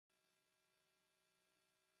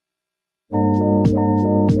Hey,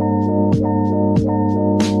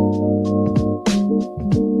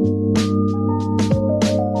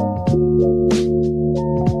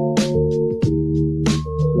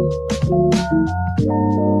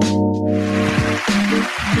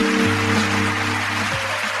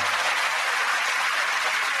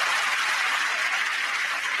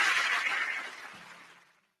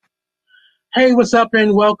 what's up,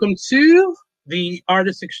 and welcome to the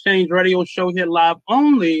Artist Exchange Radio Show here live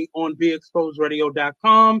only on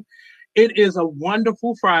BeExposedRadio.com. It is a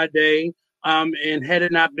wonderful Friday, and had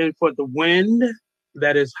it not been for the wind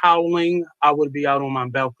that is howling, I would be out on my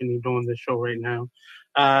balcony doing this show right now.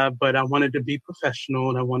 But I wanted to be professional,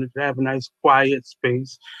 and I wanted to have a nice, quiet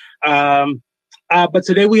space. But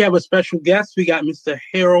today we have a special guest. We got Mr.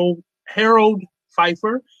 Harold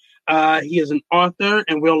Pfeiffer. He is an author,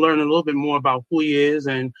 and we'll learn a little bit more about who he is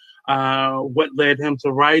and what led him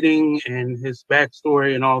to writing and his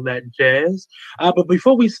backstory and all that jazz. But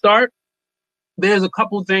before we start, there's a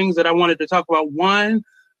couple things that I wanted to talk about. One,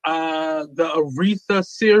 the Aretha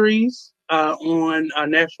series on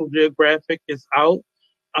National Geographic is out,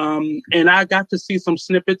 and I got to see some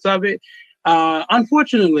snippets of it.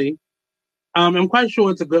 Unfortunately, I'm quite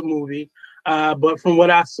sure it's a good movie. But from what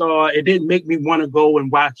I saw, it didn't make me want to go and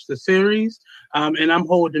watch the series. And I'm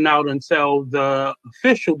holding out until the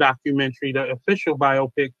official documentary, the official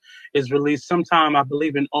biopic is released sometime, I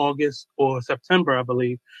believe, in August or September, I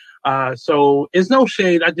believe. So it's no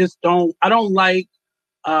shade. I don't like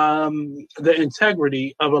the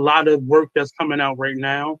integrity of a lot of work that's coming out right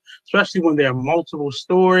now, especially when there are multiple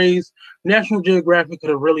stories. National Geographic could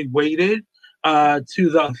have really waited to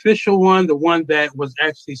the official one, the one that was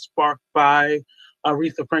actually sparked by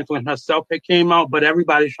Aretha Franklin herself. It came out, but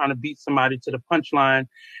everybody's trying to beat somebody to the punchline,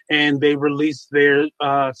 and they released their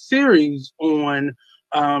series on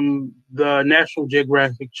the National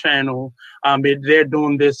Geographic channel. They're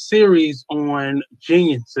doing this series on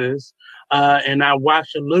geniuses, and I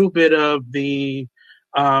watched a little bit of the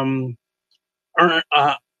Albert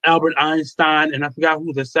Einstein, and I forgot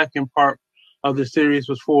who the second part of the series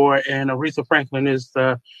was for, and Aretha Franklin is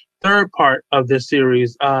the third part of this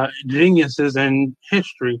series, Geniuses in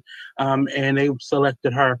History, and they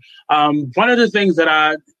selected her. One of the things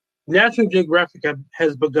that National Geographic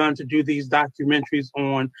has begun to do these documentaries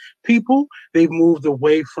on people. They've moved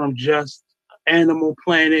away from just Animal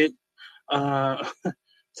Planet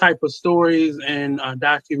type of stories and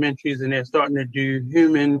documentaries, and they're starting to do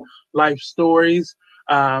human life stories.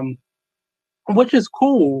 Which is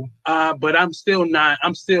cool, but I'm still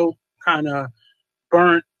kind of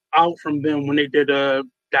burnt out from them when they did a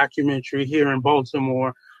documentary here in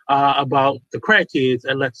Baltimore about the crackheads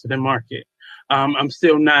at Lexington Market. I'm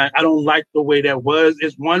still not, I don't like the way that was.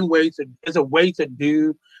 It's a way to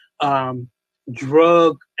do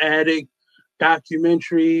drug addict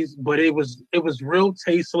documentaries, but it was real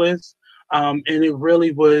tasteless, and it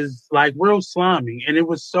really was like real slimy, and it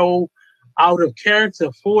was so out of character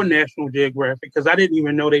for National Geographic, because I didn't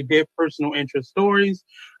even know they did personal interest stories,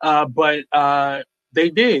 but they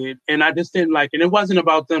did, and I just didn't like it. And it wasn't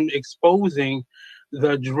about them exposing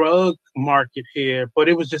the drug market here, but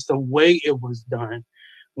it was just the way it was done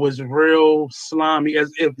was real slimy, as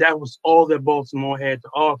if that was all that Baltimore had to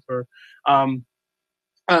offer.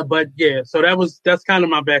 But yeah, so that's kind of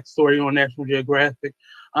my backstory on National Geographic.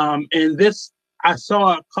 And this, I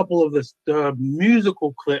saw a couple of the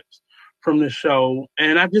musical clips from the show,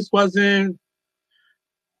 and I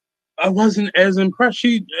wasn't as impressed.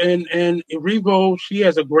 And Revo, she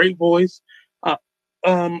has a great voice. I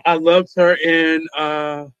loved her in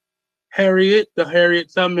Harriet, the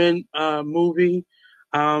Harriet Tubman movie.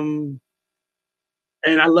 And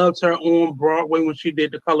I loved her on Broadway when she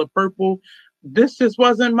did The Color Purple. This just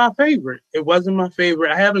wasn't my favorite. It wasn't my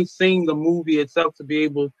favorite. I haven't seen the movie itself to be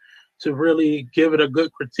able to really give it a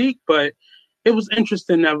good critique, but it was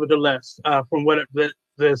interesting nevertheless, from what the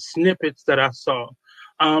snippets that I saw.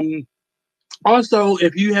 Also,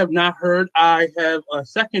 if you have not heard, I have a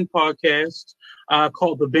second podcast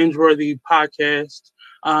called the Binge-Worthy Podcast,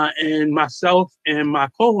 and myself and my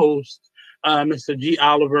co-host, Mr. G.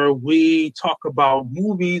 Oliver, we talk about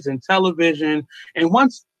movies and television. And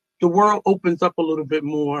once the world opens up a little bit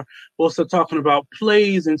more, we'll start talking about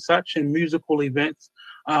plays and such and musical events.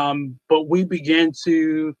 But we began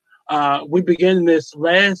this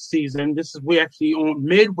last season. We're actually on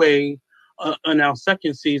midway in our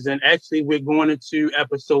second season. Actually, we're going into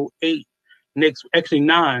episode 8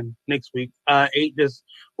 9 next week. 8 just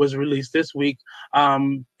was released this week.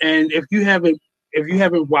 And if you haven't if you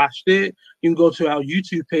haven't watched it, you can go to our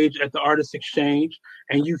YouTube page at the Artist Exchange,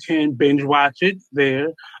 and you can binge watch it there.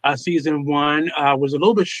 Season 1 was a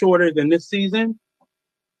little bit shorter than this season,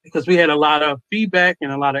 because we had a lot of feedback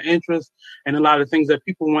and a lot of interest and a lot of things that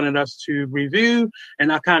people wanted us to review.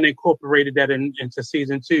 And I kind of incorporated that into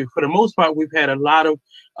season 2. For the most part, we've had a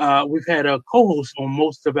co-host on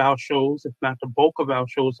most of our shows, if not the bulk of our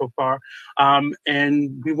shows so far.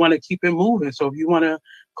 And we want to keep it moving. So if you want to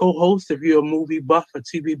co-host, if you're a movie buff, a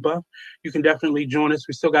TV buff, you can definitely join us.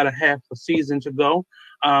 We still got a half a season to go.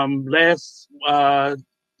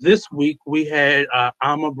 This week we had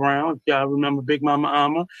Alma Brown, if y'all remember Big Mama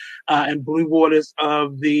Alma, and Blue Waters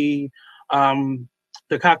of the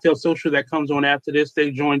Cocktail Social that comes on after this. They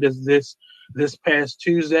joined us this past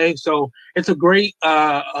Tuesday. So it's a great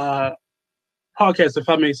podcast, if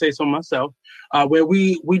I may say so myself, where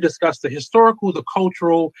we discuss the historical, the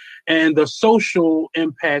cultural, and the social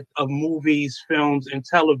impact of movies, films, and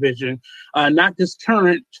television, not just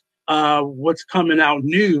current, what's coming out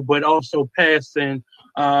new, but also past and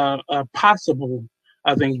possible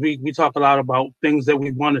things. We talk a lot about things that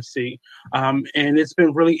we want to see, and it's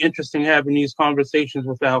been really interesting having these conversations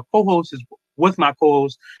with our co-hosts, with my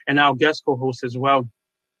co-host and our guest co-host as well.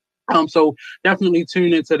 So definitely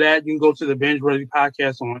tune into that. You can go to the Binge Worthy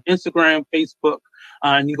Podcast on Instagram, Facebook,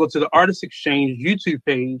 and you go to the Artist Exchange YouTube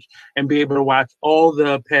page and be able to watch all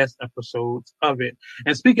the past episodes of it.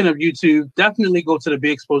 And speaking of YouTube, definitely go to the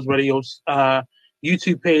Be Exposed Radio's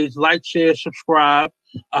YouTube page, like, share, subscribe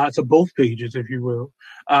to both pages, if you will,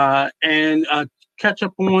 and catch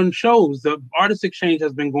up on shows. The Artist Exchange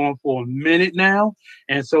has been going for a minute now,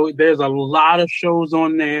 and so there's a lot of shows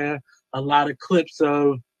on there, a lot of clips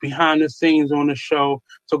of behind the scenes on the show.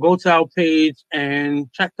 So go to our page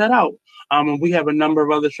and check that out. And we have a number of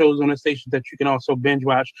other shows on the station that you can also binge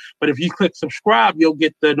watch. But if you click subscribe, you'll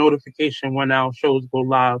get the notification when our shows go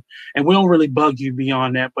live. And we don't really bug you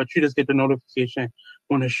beyond that, but you just get the notification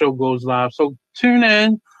when the show goes live. So tune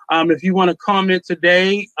in. If you want to comment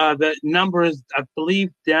today, the number is, I believe,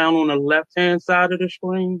 down on the left-hand side of the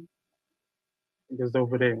screen. I think it's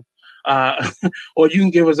over there. Or you can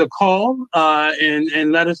give us a call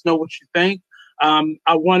and let us know what you think.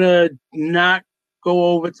 I want to not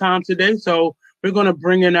go over time today, so we're going to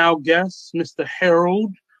bring in our guest, Mr.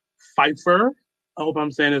 Harold Pfeiffer. I hope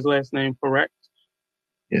I'm saying his last name correct.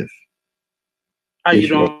 Yes. How you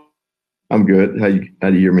doing? I'm good. How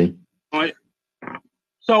do you hear me? All right.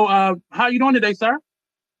 So, how you doing today, sir?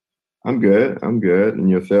 I'm good. And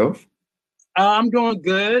yourself? I'm doing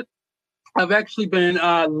good. I've actually been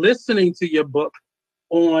listening to your book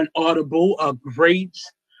on Audible, a great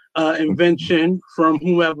invention from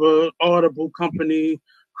whoever Audible company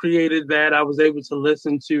created that. I was able to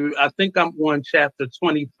listen to, I think I'm on chapter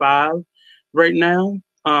 25 right now.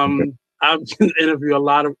 Okay. I've interviewed a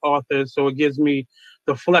lot of authors, so it gives me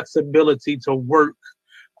the flexibility to work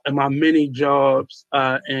in my many jobs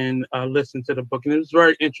and listen to the book. And it was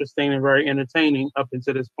very interesting and very entertaining up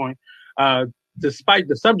until this point. Despite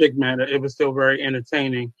the subject matter, it was still very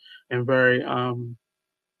entertaining and very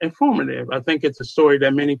informative. I think it's a story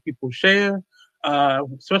that many people share,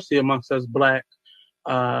 especially amongst us Black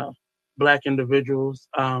individuals,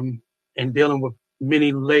 and dealing with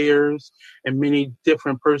many layers and many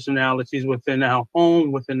different personalities within our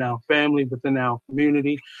home, within our family, within our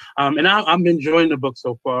community. And I'm enjoying the book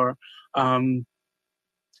so far. And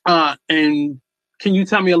can you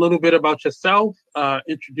tell me a little bit about yourself?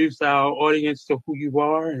 Introduce our audience to who you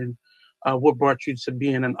are and what brought you to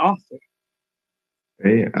being an author.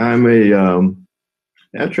 Hey, I'm a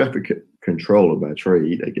air traffic controller by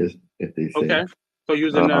trade, I guess, if they say. Okay. So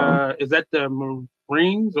using is that the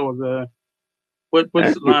Marines or the what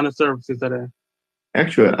line of services that are?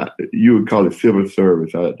 Actually, you would call it civil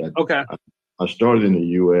service. Okay. I started in the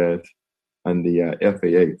U.S. and the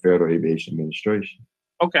FAA, Federal Aviation Administration.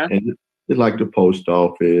 Okay. And it's like the post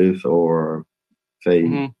office or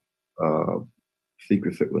say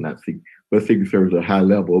Secret Service, well, not Secret, but Secret Service at a high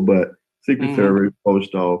level, but Secret Service,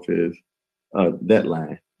 post office, that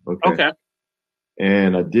line. Okay.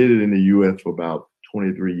 And I did it in the U.S. for about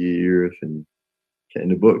 23 years, and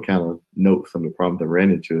the book kind of notes some of the problems I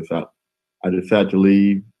ran into. So I decided to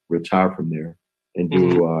leave, retire from there, and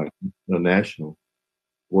do international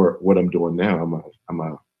work. What I'm doing now, I'm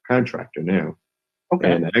a contractor now. Okay.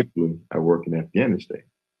 And actually, I work in Afghanistan.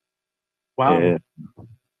 Wow.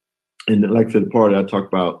 And like I said, the part I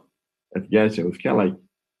talked about Afghanistan was kind of like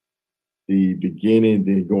the beginning,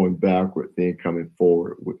 then going backward, then coming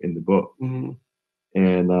forward in the book.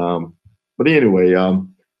 And but anyway,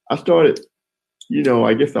 I started.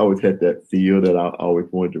 I guess I always had that feel that I always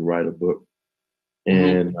wanted to write a book,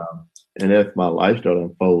 and And as my life started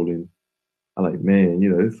unfolding, I'm like, man,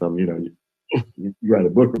 it's something, you write a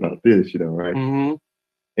book about this, right? Mm-hmm.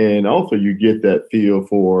 And also you get that feel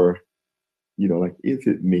for, like, is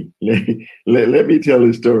it me? Let me tell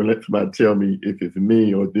this story. Let somebody tell me if it's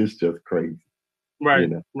me or this just crazy. Right,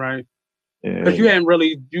 right. Because And you haven't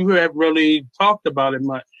really talked about it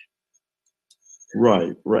much.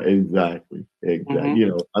 Right, exactly. Mm-hmm.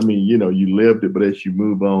 You lived it, but as you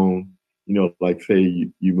move on, like say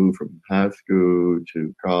you move from high school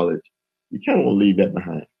to college, you kind of want to leave that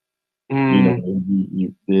behind.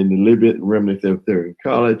 You then the little bit remnants of there in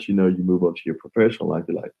college, you move on to your professional life.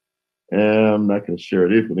 You're like, I'm not going to share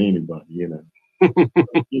this with anybody,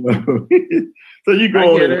 So you I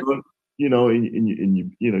go on get it. and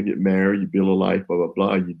you get married, you build a life, blah blah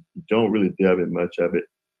blah. You don't really delve in much of it.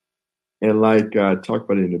 And like I talked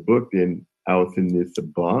about it in the book, then I was in this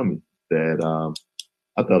bombing that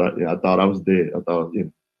I thought I was dead. I thought,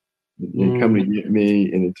 they're coming to get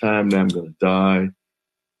me in the time that I'm going to die.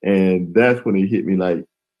 And that's when it hit me like,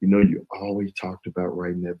 you always talked about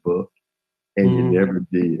writing that book and you never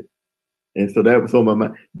did. And so that was on my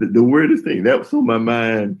mind. The weirdest thing, that was on my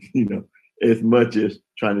mind, as much as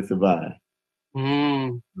trying to survive.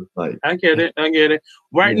 Like, I get it.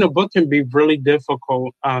 Writing a book can be really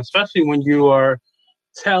difficult, especially when you are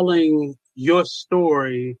telling your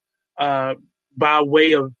story by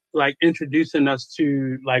way of like introducing us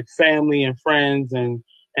to like family and friends and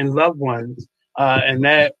loved ones. And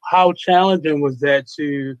that, how challenging was that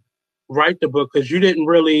to write the book? Because you didn't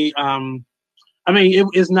really,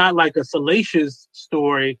 it's not like a salacious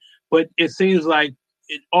story, but it seems like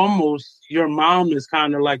it almost, your mom is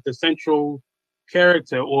kind of like the central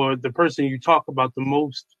character or the person you talk about the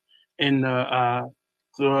most in the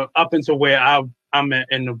up until where I'm at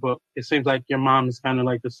in the book. It seems like your mom is kind of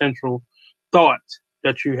like the central thought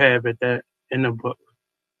that you have at that in the book.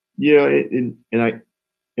 Yeah, and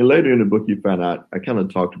later in the book you find out I kind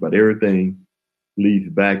of talked about everything leads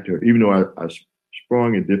back to her, even though I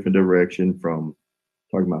sprung a different direction from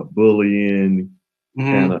talking about bullying,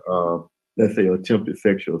 kind of let's say attempted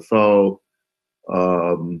sexual assault,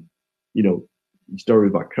 stories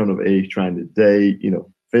about coming of age, trying to date,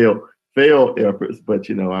 failed efforts, but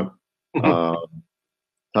I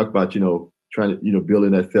talk about trying to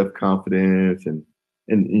building that self confidence and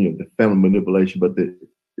the family manipulation, but the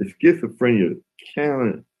schizophrenia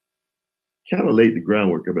kind of laid the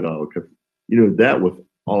groundwork of it all because that was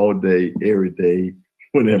all day, every day.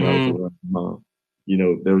 Whenever I was around my mom,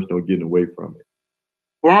 there was no getting away from it.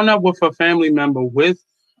 Growing up with a family member with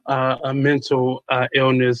a mental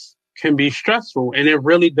illness can be stressful, and it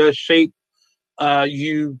really does shape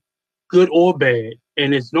you, good or bad.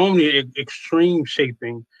 And it's normally extreme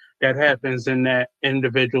shaping that happens in that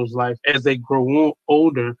individual's life as they grow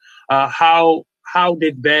older. How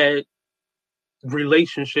did that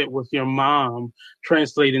relationship with your mom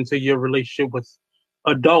translate into your relationship with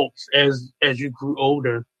adults as you grew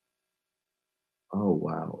older? Oh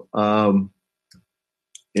wow.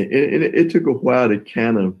 It took a while to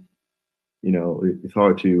kind of, it's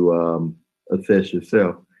hard to assess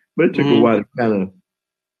yourself, but it took a while to kind of,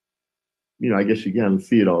 I guess you kind of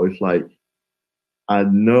see it all. It's like, I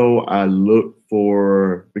know I look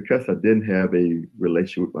for, because I didn't have a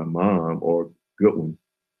relationship with my mom or a good one,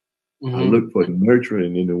 I look for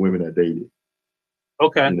nurturing in the women I dated.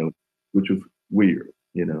 Okay. Which was weird,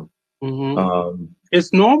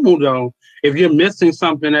 It's normal though. If you're missing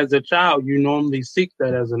something as a child, you normally seek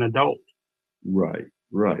that as an adult. Right.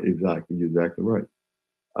 Exactly. You're exactly right.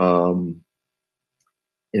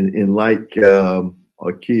 And like a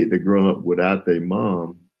kid that grew up without their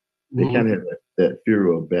mom, they kind of have that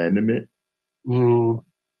fear of abandonment.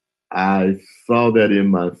 I saw that in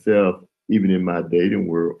myself, even in my dating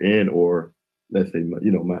world, and or let's say my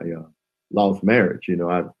lost marriage.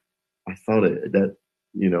 I saw that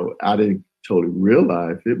I didn't totally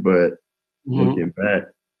realize it, but looking back,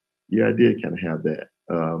 yeah, I did kind of have that.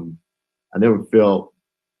 I never felt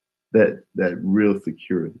that real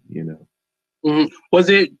security. Was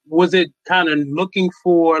it kind of looking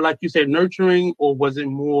for, like you said, nurturing, or was it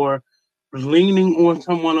more leaning on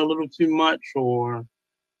someone a little too much, or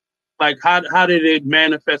like how did it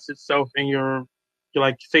manifest itself in your,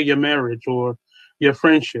 like say, your marriage or your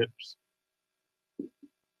friendships?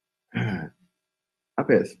 I've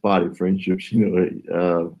had spotty friendships,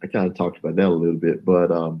 I kind of talked about that a little bit, but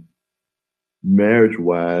marriage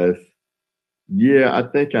wise, yeah, I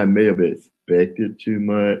think I may have expected too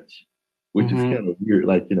much, which is kind of weird.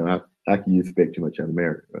 Like, how can you expect too much out of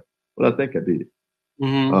marriage? But I think I did.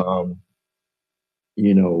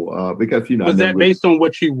 Because was that based on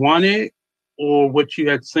what you wanted or what you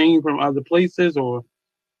had seen from other places, or?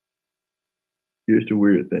 here's the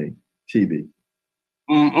weird thing: TV.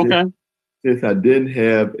 Okay. Since I didn't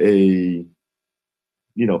have a,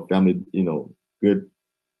 family, good,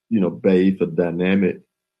 base or dynamic,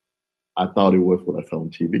 I thought it was what I saw on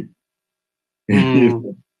TV.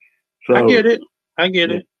 So, I get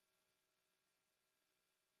it.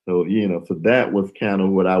 So, so that was kind of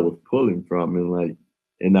what I was pulling from, and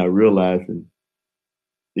not realizing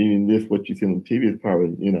even this, what you see on TV is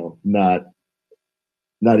probably,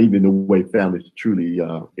 not even the way families truly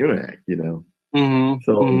interact,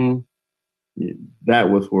 So that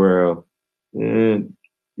was where,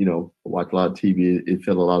 watch a lot of TV. It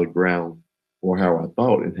set a lot of ground for how I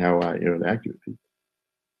thought and how I interacted with people.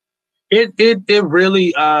 It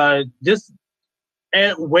really just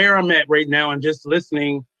at where I'm at right now and just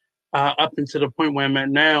listening up until the point where I'm at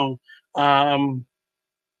now.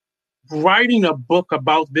 Writing a book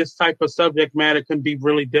about this type of subject matter can be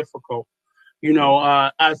really difficult.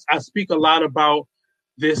 I speak a lot about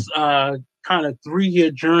this kind of 3-year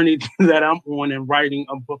journey that I'm on in writing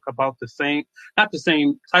a book about not the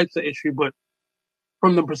same types of issue, but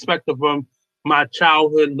from the perspective of my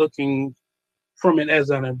childhood, looking from it as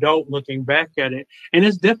an adult, looking back at it. And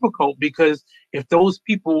it's difficult because if those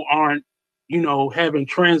people aren't, having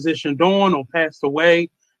transitioned on or passed away,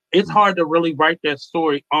 it's hard to really write that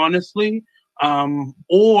story honestly,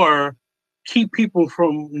 or keep people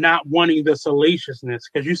from not wanting the salaciousness,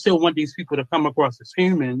 because you still want these people to come across as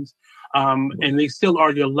humans, and they still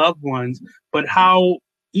are your loved ones. But how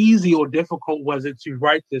easy or difficult was it to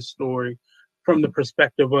write this story from the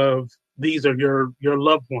perspective of these are your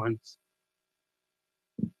loved ones?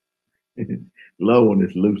 Loved one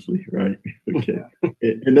is loosely, right? Okay.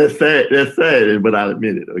 And that's sad. That's sad, but I'll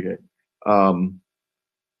admit it. Okay.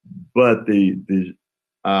 But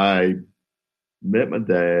I met my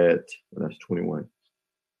dad when I was 21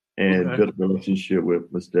 and built a relationship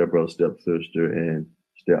with my stepbrother, stepsister, and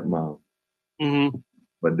stepmom.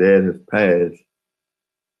 My dad has passed.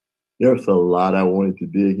 There's a lot I wanted to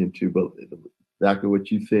dig into, but exactly what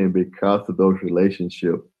you're saying, because of those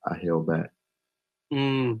relationships, I held back.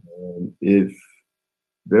 And it's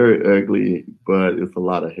very ugly, but it's a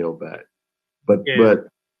lot of held back. But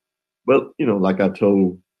like I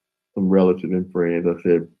told some relatives and friends, I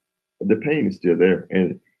said, the pain is still there.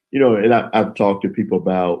 And, and I've talked to people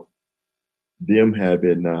about them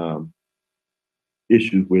having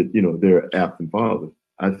issues with, their absent father.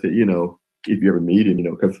 I said, if you ever meet him,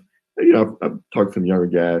 because, I've talked to some younger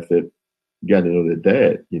guys that got to know their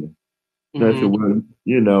dad, And I said, well,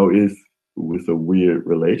 it's a weird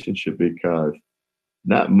relationship because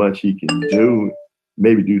not much he can do,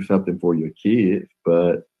 maybe do something for your kids,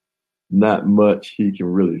 but not much he can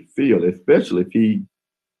really feel, especially if he,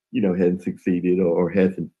 hadn't succeeded or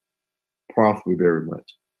hasn't prospered very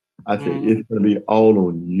much. I said, it's going to be all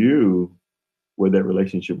on you where that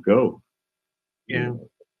relationship goes. Yeah.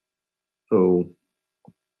 So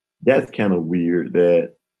that's kind of weird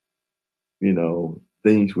that,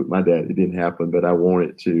 things with my dad, it didn't happen, but I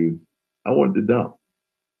wanted to dump.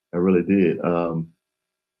 I really did.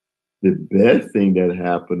 The best thing that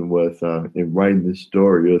happened was in writing this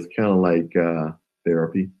story, it was kind of like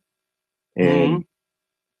therapy. And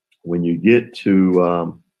when you get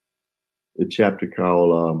to the chapter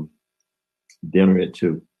called Dinner at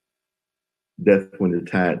 2, that's when the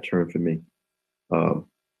tide turned for me. Well,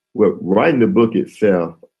 writing the book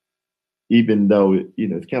itself, even though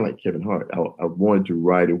it's kind of like Kevin Hart, I wanted to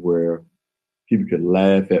write it where people could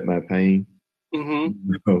laugh at my pain.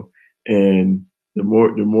 And the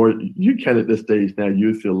more you kind of at this stage now,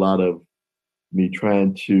 you see a lot of me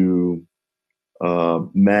trying to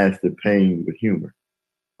mask the pain with humor.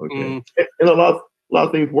 Okay, and a lot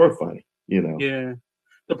of things were funny, Yeah,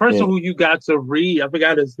 the person who you got to read, I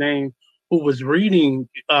forgot his name, who was reading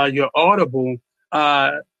your Audible.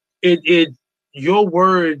 Your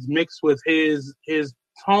words mixed with his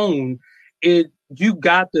tone. You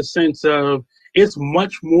got the sense of it's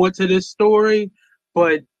much more to this story,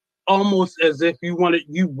 but almost as if you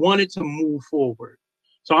wanted to move forward.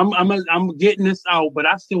 So I'm getting this out, but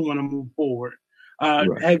I still want to move forward.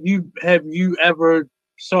 Right. Have you ever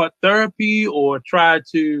sought therapy or tried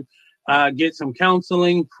to get some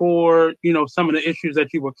counseling for some of the issues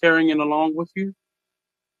that you were carrying along with you?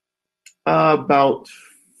 About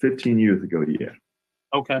 15 years ago, yeah.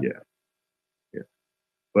 Okay. Yeah.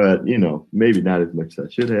 But maybe not as much as I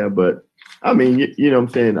should have. But I mean, what I'm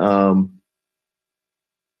saying.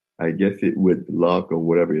 I guess it with luck or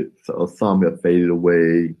whatever. Some have faded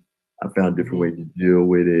away. I found different ways to deal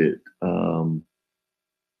with it. I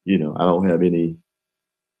don't have any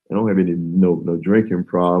no drinking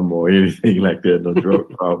problem or anything like that, no drug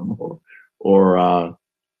problem or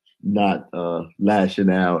not lashing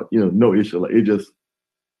out, no issue. Like, it just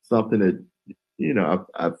something that,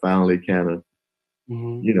 I finally kind of,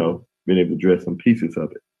 been able to address some pieces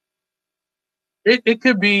of it. It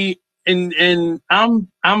could be, and I'm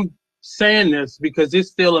saying this because it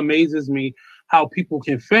still amazes me how people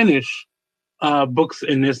can finish books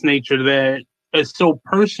in this nature that is so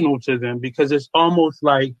personal to them, because it's almost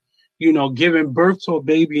like, giving birth to a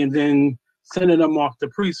baby and then sending them off to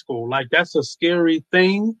preschool. Like, that's a scary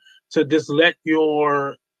thing, to just let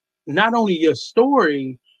not only your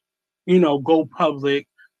story, go public,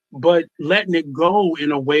 but letting it go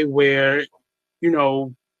in a way where,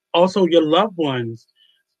 also your loved ones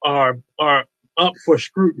are up for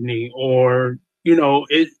scrutiny, or,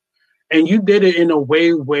 it, and you did it in a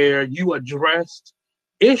way where you addressed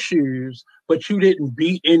issues, but you didn't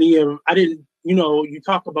beat I didn't, you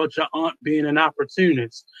talk about your aunt being an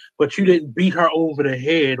opportunist, but you didn't beat her over the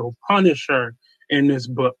head or punish her in this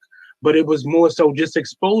book. But it was more so just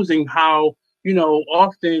exposing how,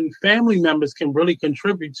 often family members can really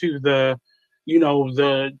contribute to the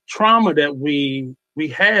trauma that we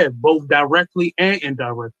have, both directly and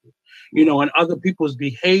indirectly, and other people's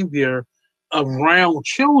behavior around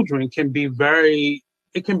children can be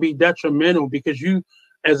detrimental, because you,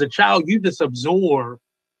 as a child, you just absorb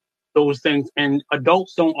those things, and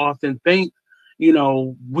adults don't often think,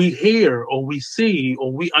 we hear or we see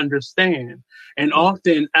or we understand. And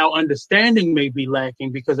often our understanding may be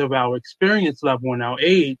lacking because of our experience level and our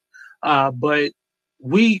age. But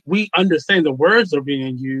we understand the words are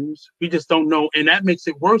being used. We just don't know. And that makes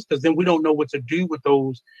it worse, because then we don't know what to do with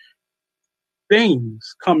those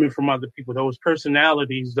things coming from other people, those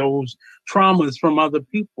personalities, those traumas from other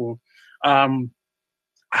people.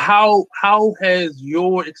 How has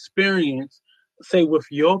your experience, say, with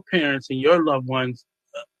your parents and your loved ones,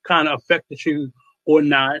 kind of affected you or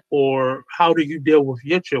not? Or how do you deal with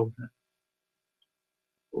your children?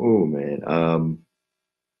 Oh man,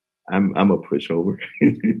 I'm a pushover.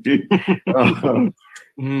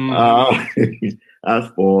 I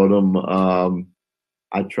spoiled them.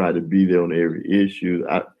 I try to be there on every issue.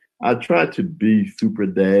 I try to be super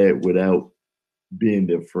dad without being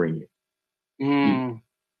their friend.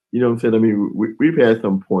 You know what I'm saying? I mean, we've had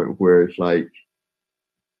some point where it's like,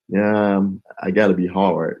 yeah, I got to be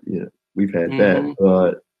hard. We've had that,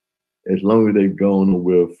 but as long as they've gone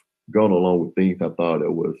along with things I thought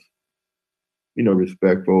it was,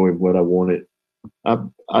 respectful and what I wanted,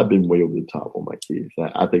 I've been way over the top on my kids.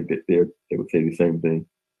 I think that they would say the same thing.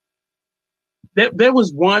 There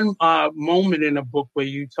was one moment in the book where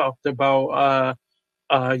you talked about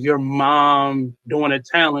your mom doing a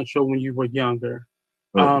talent show when you were younger.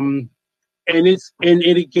 And it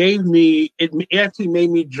actually made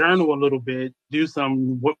me journal a little bit, do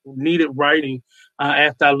some needed writing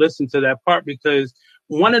after I listened to that part, because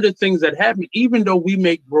one of the things that happened, even though we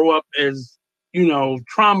may grow up as,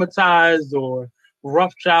 traumatized or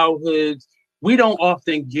rough childhoods, we don't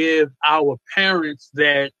often give our parents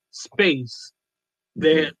that space,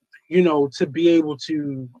 that, to be able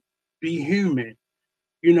to be human.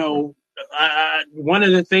 One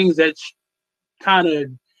of the things that kind of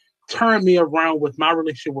turned me around with my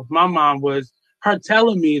relationship with my mom was her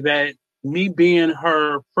telling me that, me being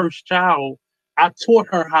her first child, I taught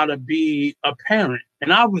her how to be a parent.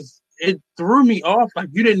 And it threw me off. Like,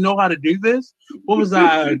 you didn't know how to do this? What was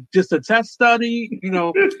I, just a test study?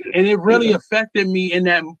 And it really affected me in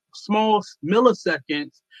that small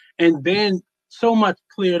milliseconds. And then so much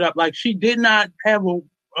cleared up. Like, she did not have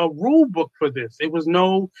a rule book for this. It was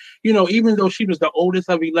no, even though she was the oldest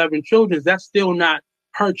of 11 children, that's still not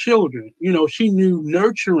her children. She knew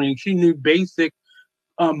nurturing, she knew basic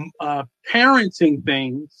parenting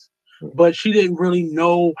things, but she didn't really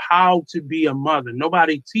know how to be a mother.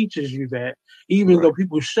 Nobody teaches you that, even though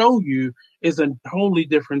people show you. Is a totally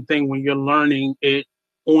different thing when you're learning it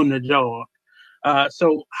on the job.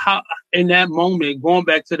 So how, in that moment, going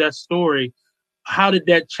back to that story, how did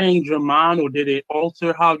that change your mind, or did it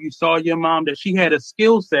alter how you saw your mom, that she had a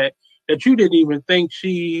skill set that you didn't even think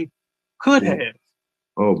she could have?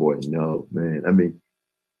 Oh boy, no, man. I mean,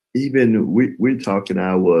 even we're talking,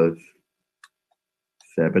 I was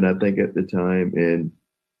 7, I think, at the time, and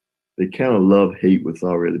the kind of love-hate was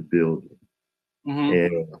already building.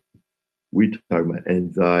 And we talking about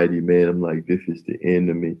anxiety, man. I'm like, this is the end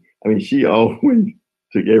of me. I mean, she always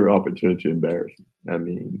took every opportunity to embarrass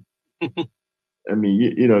me. I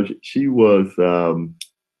mean, she was,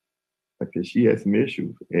 because she had some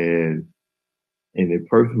issues, and the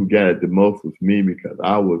person who got it the most was me, because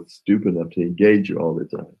I was stupid enough to engage her all the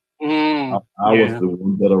time. I was the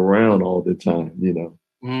one that around all the time,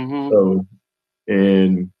 So,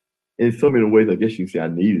 and in so many ways, I guess you can say I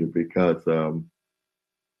needed it because,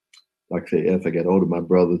 like I say, as I got older, my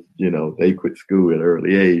brothers, they quit school at an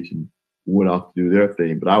early age and went off to do their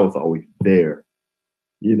thing, but I was always there,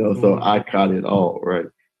 so I caught it all, right?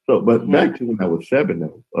 So, but back to when I was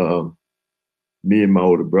 7, though, me and my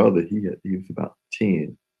older brother, he was about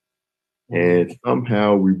 10, and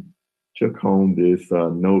somehow we took home this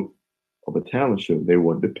note of a talent show. They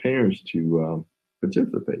wanted the parents to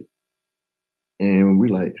participate. And we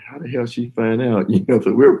like, how the hell she find out?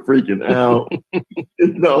 So we're freaking out.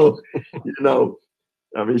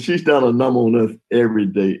 I mean, she's done a number on us every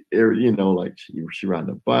day. Like she riding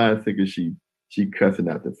a bicycle, she cussing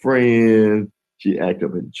out the friends, she act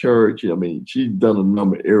up in church. I mean, she's done a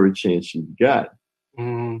number every chance she's got.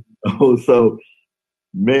 So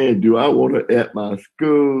man, do I want her at my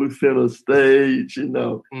school, center stage,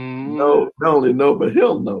 No, not only no, but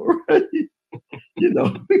hell no, right?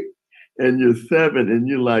 And you're 7 and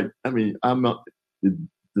you're like, I mean, I'm not the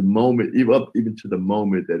moment, even to the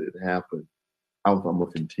moment that it happened, I was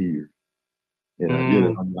almost in tears.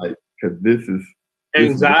 I'm like, because this is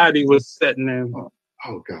anxiety was setting in. Oh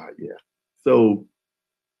God, yeah. So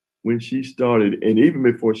when she started, and even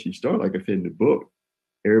before she started, like I said in the book,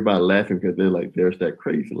 everybody laughing because they're like, there's that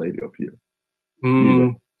crazy lady up here.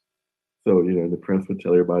 So, the principal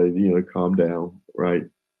tell everybody, calm down, right?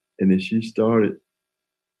 And then she started,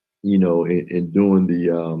 in doing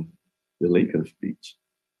the Lincoln speech.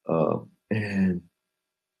 And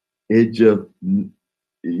it just,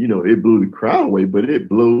 it blew the crowd away, but it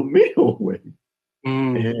blew me away.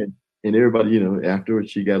 And everybody,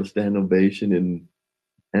 afterwards she got a standing ovation. And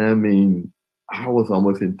I mean, I was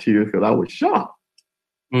almost in tears because I was shocked.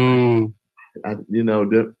 I'm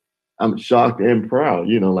shocked and proud,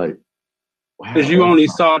 like, wow. Because you only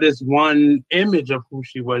saw this one image of who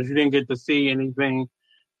she was. You didn't get to see anything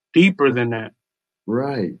deeper than that.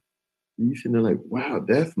 Right. You sitting there like, wow,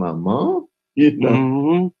 that's my mom,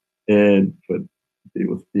 And but it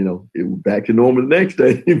was, it was back to normal the next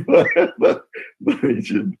day. but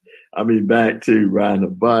back to riding a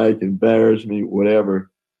bike, embarrass me,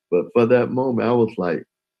 whatever. But for that moment, I was like,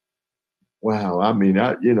 wow. I mean,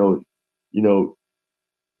 the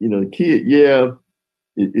kid, yeah,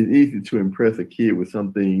 it's easy to impress a kid with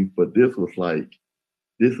some things, but this was like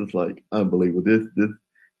unbelievable. This,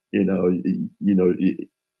 you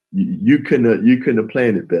couldn't have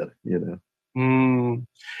planned it better,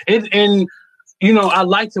 I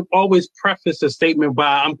like to always preface a statement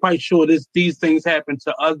by, I'm quite sure these things happen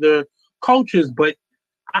to other cultures, but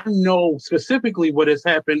I know specifically what has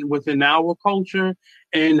happened within our culture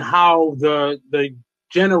and how the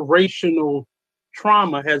generational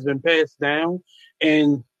trauma has been passed down,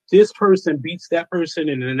 and this person beats that person,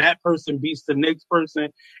 and then that person beats the next person,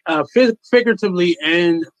 figuratively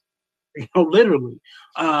and literally.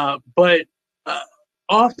 But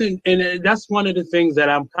often, and that's one of the things that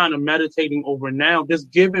I'm kind of meditating over now,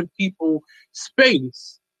 just giving people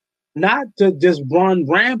space, not to just run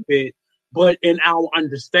rampant, but in our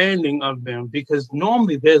understanding of them, because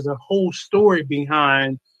normally there's a whole story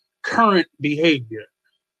behind current behavior.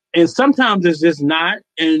 And sometimes it's just not,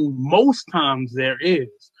 and most times there is.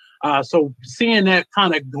 So seeing that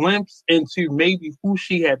kind of glimpse into maybe who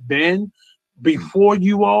she had been before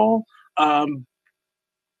you all, I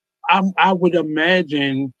would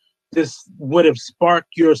imagine this would have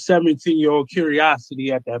sparked your 17-year-old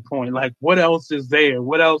curiosity at that point. Like, what else is there?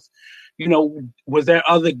 What else, was there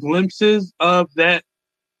other glimpses of that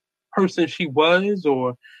person she was,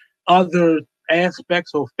 or other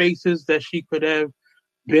aspects or faces that she could have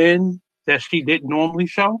been that she didn't normally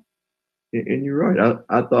show? And you're right.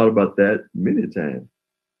 I thought about that many times.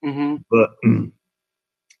 But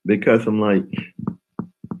because I'm like,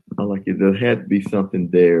 there had to be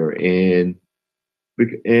something there, and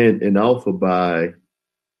also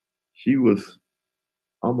she was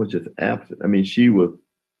almost just absent. I mean, she was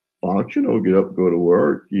functional, get up, go to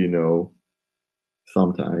work,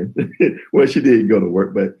 sometimes. Well, she didn't go to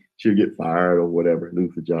work, but she'd get fired or whatever,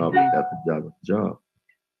 lose a job, after job.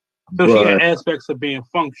 So she had aspects of being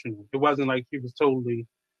functional. It wasn't like she was totally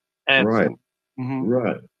absent.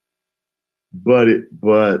 Right. But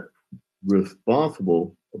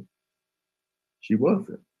responsible, she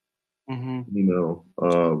wasn't. I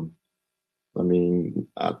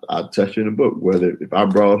touched in the book, if I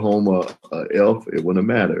brought home a elf, it wouldn't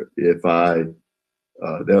matter. If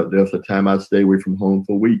there's a time I'd stay away from home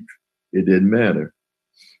for weeks, it didn't matter.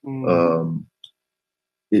 You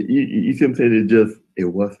see what I'm saying? It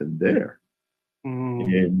wasn't there.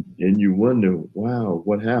 And you wonder, wow,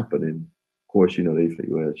 what happened? And of course, they say,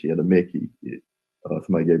 well, she had a Mickey.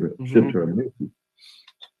 Somebody gave her, shipped her a Mickey.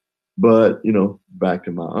 But, back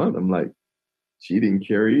to my aunt. I'm like, she didn't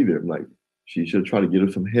care either. I'm like, she should try to get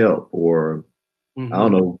her some help, or I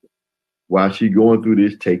don't know, while she going through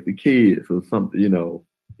this, take the kids or something.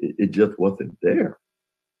 It just wasn't there,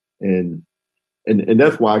 and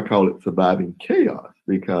that's why I call it surviving chaos,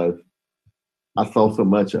 because I saw so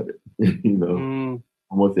much of it.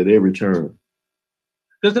 Almost at every turn.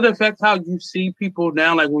 Does it affect how you see people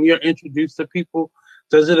now? Like when you're introduced to people,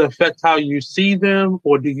 does it affect how you see them,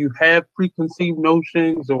 or do you have preconceived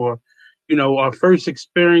notions, or, our first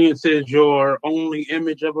experience is your only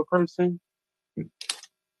image of a person?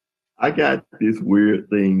 I got this weird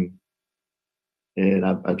thing, and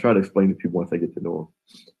I try to explain to people once I get to know them.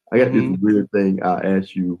 I got this weird thing. I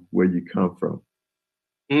ask you where you come from,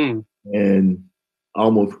 and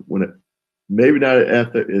almost maybe not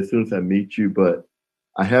after as soon as I meet you, but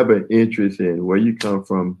I have an interest in where you come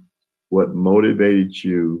from, what motivated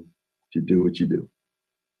you to do what you do.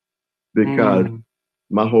 Because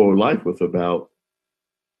my whole life was about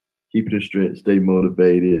keeping the strength, stay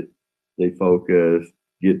motivated, stay focused,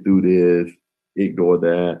 get through this, ignore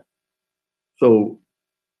that. So,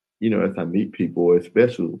 as I meet people,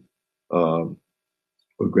 especially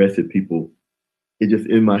progressive people, it just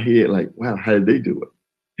in my head, like, wow, how did they do it?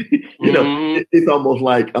 It's almost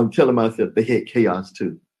like I'm telling myself they had chaos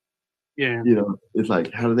too. Yeah. It's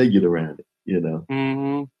like, how do they get around it?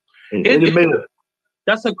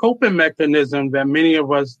 That's a coping mechanism that many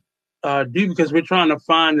of us do, because we're trying to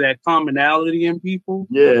find that commonality in people.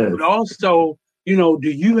 Yeah. But also, do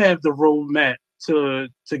you have the roadmap to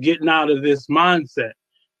getting out of this mindset?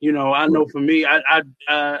 I know for me, I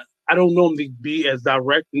don't normally be as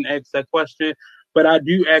direct and ask that question, but I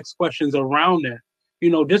do ask questions around that.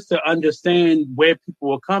 Just to understand where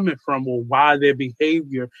people are coming from, or why their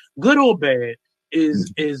behavior, good or bad,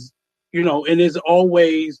 is and is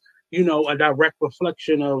always, a direct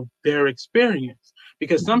reflection of their experience.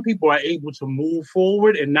 Because some people are able to move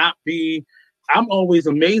forward and not be. I'm always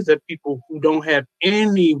amazed at people who don't have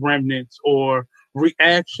any remnants or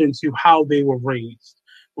reaction to how they were raised,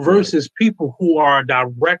 versus people who are a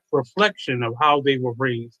direct reflection of how they were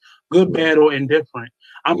raised, good, bad, or indifferent.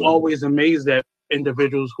 I'm always amazed at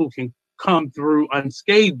individuals who can come through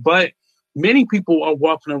unscathed, but many people are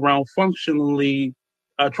walking around functionally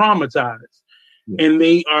traumatized, and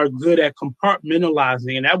they are good at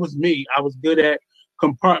compartmentalizing. And that was me. I was good at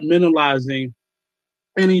compartmentalizing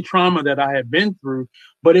any trauma that I had been through,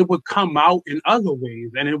 but it would come out in other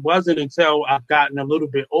ways. And it wasn't until I've gotten a little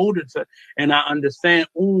bit older and I understand,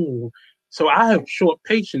 so I have short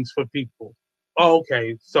patience for people. Oh,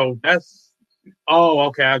 okay. So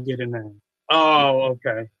okay, I get it now. Oh,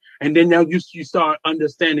 okay. And then now you start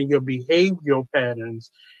understanding your behavioral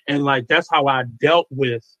patterns. And like, that's how I dealt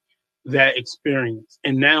with that experience.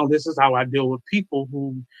 And now this is how I deal with people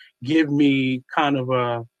who give me kind of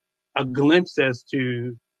a glimpse as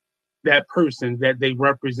to that person that they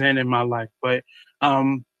represent in my life. But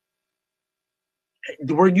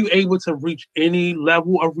were you able to reach any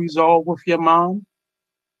level of resolve with your mom?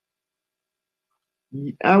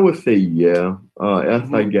 I would say, yeah.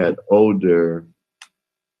 As I got older,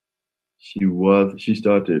 she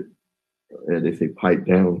started, and they say, pipe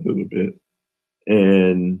down a little bit.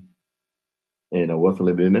 And I wasn't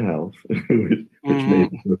living in the house, which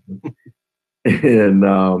made it different. And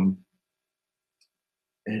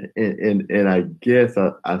I guess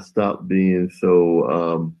I stopped being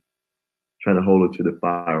so trying to hold her to the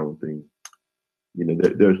fire on things.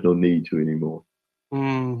 There's no need to anymore.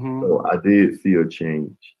 So I did see a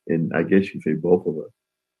change, and I guess you say both of us.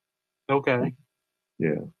 Okay.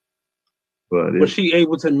 Yeah. But was she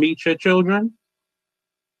able to meet your children?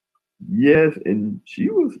 Yes, and she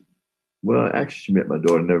was. Well, actually, she met my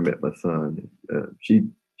daughter. Never met my son. She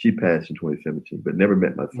passed in 2017, but never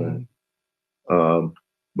met my son.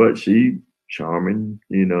 But she charming,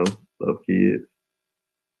 love kids.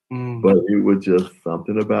 But it was just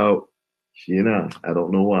something about she and I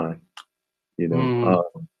don't know why.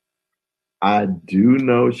 I do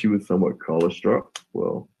know she was somewhat color struck.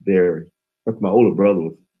 Well, very. My older brother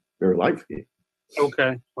was very light skinned.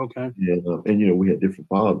 Okay. Yeah, and we had different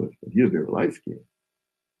fathers, but he was very light skinned.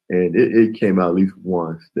 And it came out at least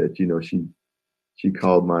once that she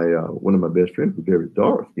called my one of my best friends who was very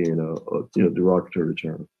dark skinned a derogatory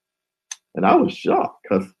term, and I was shocked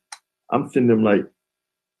because I'm sitting there like,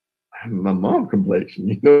 my mom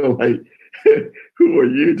complexion, like who are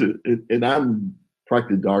you to? And I'm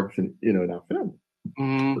practically dark in our family.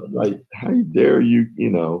 So like, how dare you,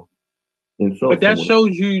 insult? But that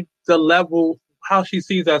shows you the level how she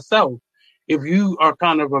sees herself. If you are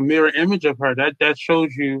kind of a mirror image of her, that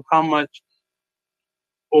shows you how much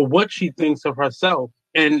or what she thinks of herself.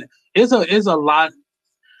 And is a lot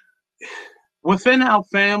within our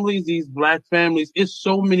families, these Black families. It's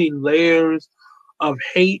so many layers of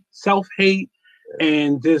hate, self-hate,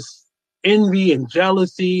 and this envy and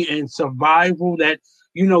jealousy and survival that,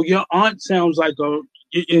 your aunt sounds like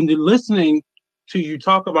in the listening to you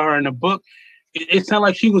talk about her in the book, it sounds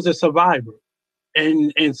like she was a survivor.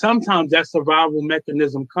 And sometimes that survival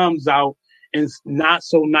mechanism comes out in not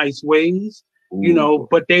so nice ways,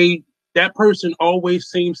 but that person always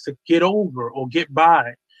seems to get over or get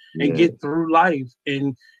by and get through life.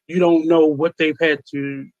 And you don't know what they've had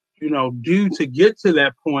to, do to get to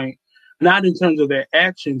that point, not in terms of their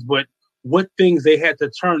actions, but what things they had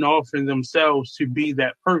to turn off in themselves to be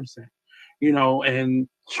that person, and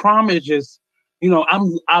trauma is just,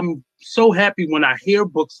 I'm so happy when I hear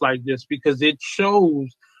books like this because it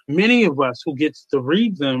shows many of us who gets to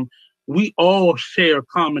read them, we all share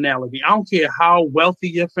commonality. I don't care how wealthy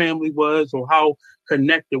your family was or how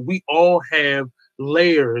connected, we all have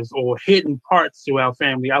layers or hidden parts to our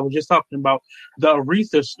family. I was just talking about the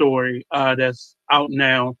Aretha story that's out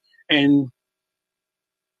now. And,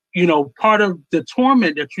 part of the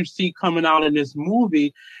torment that you see coming out in this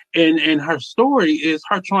movie and her story is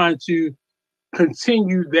her trying to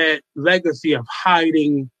continue that legacy of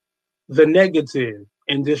hiding the negative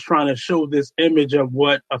and just trying to show this image of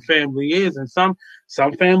what a family is. And some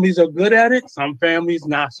families are good at it, some families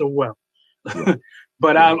not so well. Yeah.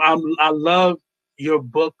 But yeah. I love your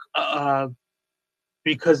book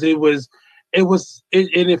because it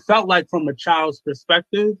felt like from a child's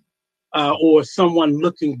perspective or someone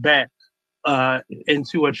looking back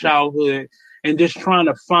into a childhood and just trying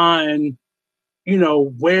to find,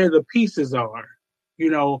 where the pieces are.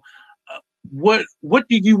 What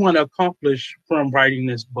do you want to accomplish from writing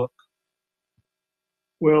this book?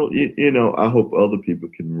 Well, I hope other people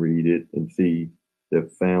can read it and see their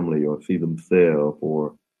family or see themselves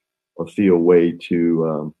or see a way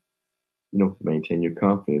to, maintain your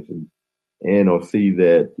confidence and or see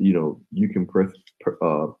that, you can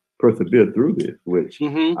persevere through this, which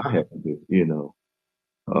I have to do,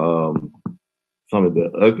 some of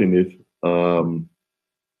the ugliness. I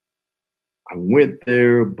went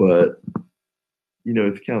there, but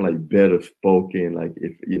it's kind of like better spoken, like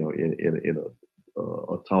if in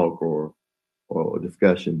a talk or a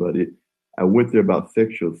discussion. But I went there about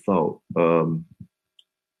sexual assault.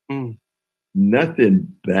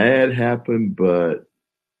 Nothing bad happened, but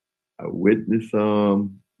I witnessed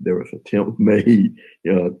there was attempt made,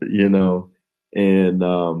 and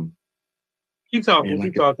keep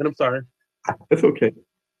talking. I'm sorry. It's okay.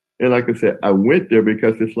 And like I said, I went there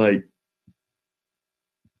because it's like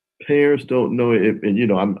parents don't know it,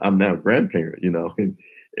 and I'm now a grandparent,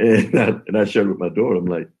 and I shared with my daughter. I'm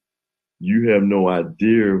like, you have no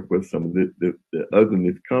idea where some of the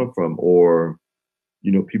ugliness come from, or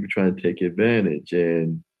people trying to take advantage.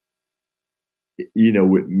 And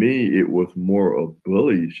with me, it was more of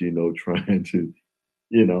bullies, trying to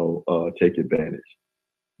take advantage.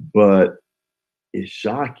 But it's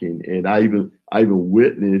shocking, and I even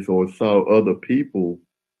witnessed or saw other people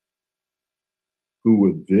who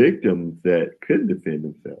were victims that couldn't defend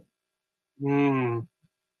themselves. And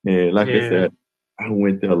like I said, I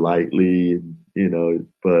went there lightly,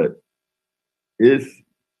 but it's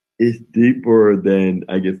deeper than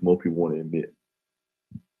I guess most people want to admit.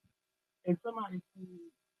 And somebody who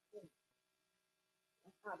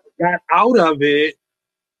got out of it,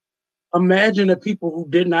 imagine the people who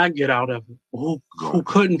did not get out of it, who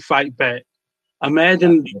couldn't fight back.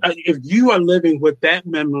 Imagine if you are living with that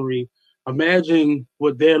memory, imagine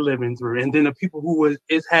what they're living through. And then the people who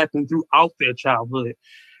it's happened throughout their childhood.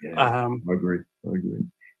 Yeah, I agree.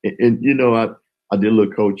 And I did a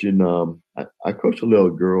little coaching. I coached a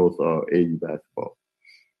little girls AU basketball.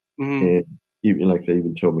 And even like I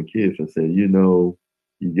even told my kids, I said, you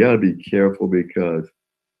gotta be careful because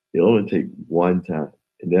it only takes one time.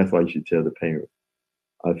 And that's why you should tell the parent.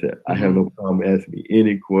 I said, I have no problem asking me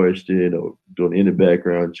any question or doing any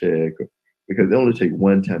background check because it only takes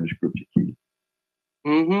one time to script your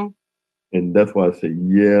kid. And that's why I say,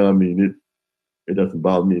 it doesn't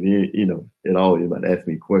bother me, at all. You might ask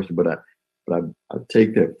me a question, but I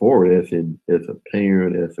take that forward as a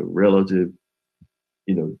parent, as a relative.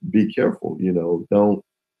 Be careful. Don't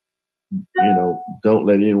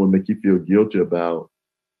let anyone make you feel guilty about,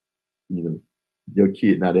 your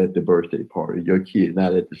kid not at the birthday party, your kid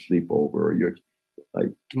not at the sleepover, or it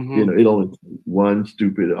only takes one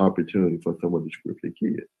stupid opportunity for someone to script their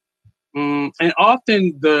kid. And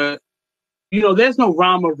often there's no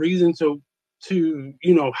rhyme or reason to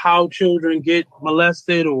how children get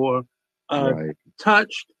molested or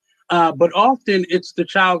touched, but often it's the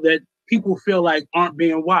child that people feel like aren't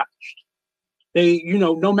being watched. They,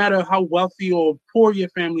 no matter how wealthy or poor your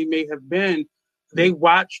family may have been, they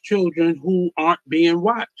watch children who aren't being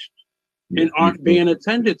watched and aren't being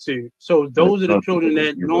attended to. So those are the children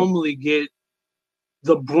that normally get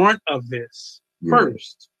the brunt of this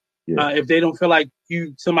first. If they don't feel like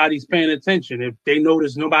somebody's paying attention, if they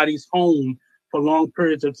notice nobody's home for long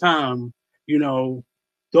periods of time,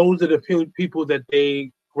 those are the people that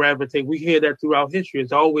they gravitate. We hear that throughout history.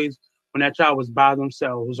 It's always when that child was by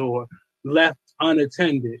themselves or left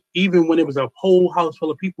unattended. Even when it was a whole house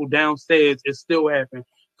full of people downstairs, it still happened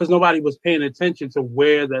because nobody was paying attention to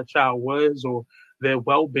where that child was or their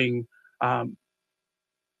well-being.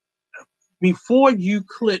 Before you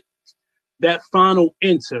click that final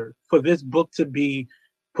enter for this book to be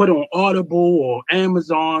put on Audible or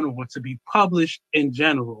Amazon or to be published in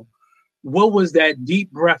general, what was that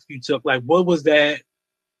deep breath you took? Like, what was that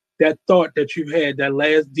thought that you had, that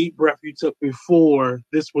last deep breath you took before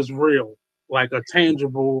this was real, like a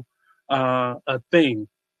tangible a thing?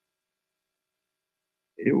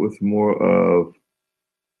 It was more of,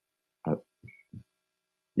 I've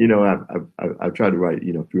tried to write,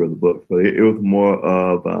 a few other books, but it was more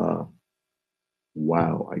of,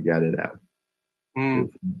 wow, I got it out. It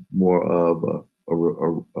was more of a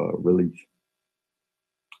release.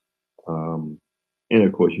 And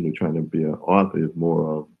of course, trying to be an author is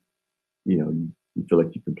more of, you feel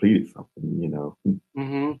like you completed something,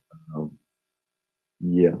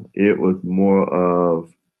 it was more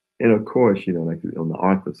of, and of course, like on the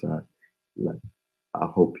author side, like, I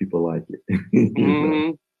hope people like it.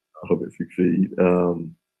 I hope it succeeds.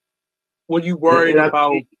 Were you worried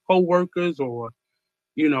about co-workers or,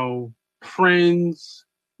 friends,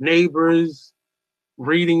 neighbors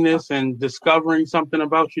reading this and discovering something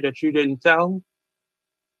about you that you didn't tell?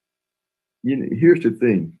 Here's the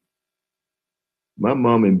thing. My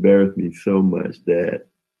mom embarrassed me so much that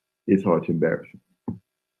it's hard to embarrass her.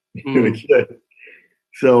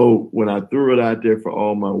 So when I threw it out there for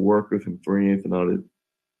all my workers and friends and all that,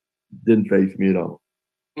 didn't face me at all.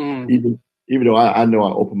 Even though I know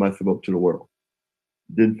I opened myself up to the world,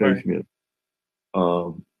 didn't face me at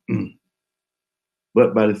all.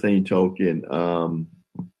 But by the same token,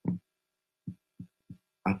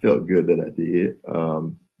 I felt good that I did.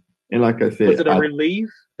 And like I said, was it a relief?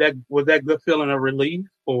 Was that good feeling a relief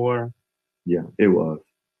or? Yeah, it was.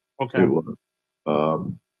 Okay. It was.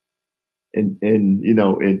 And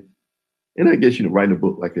I guess writing a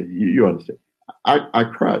book like that, you understand. I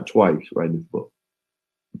cried twice writing this book.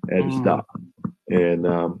 I had to stop, and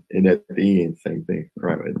at the end, same thing.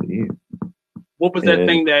 Cried at the end. What was that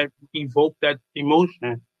thing that evoked that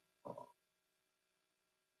emotion?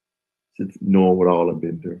 Just knowing what all I've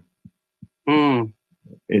been through, and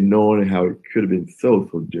knowing how it could have been so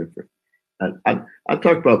different. I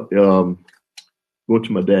talked about going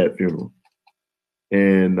to my dad's funeral,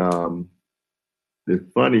 and the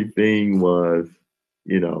funny thing was,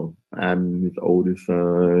 I'm his oldest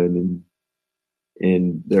son,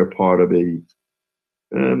 and they're part of a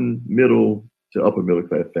middle to upper middle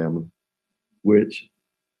class family, which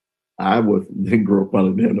I didn't grow up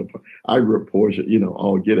under them. I grew up poor,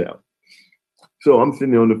 all get out. So I'm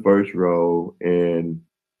sitting there on the first row, and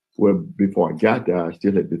before I got there, I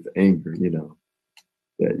still had this anger,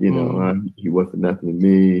 that he wasn't nothing to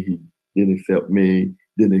me. He didn't accept me,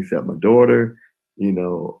 didn't accept my daughter.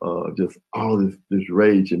 Just all this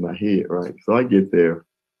rage in my head, right? So I get there,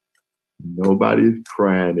 nobody's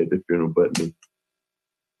crying at the funeral but me.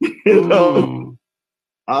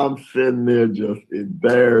 I'm sitting there just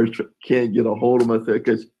embarrassed, can't get a hold of myself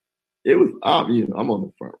because it was obvious. I'm on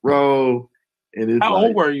the front row, and it's how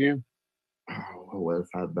old were you? I was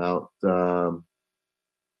about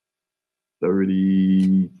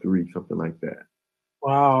 33, something like that.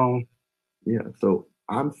 Wow. Yeah, so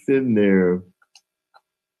I'm sitting there,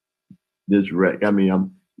 this wreck. I mean,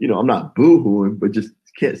 I'm not boo-hooing, but just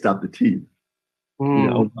can't stop the tears.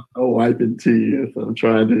 My wife in tears. I'm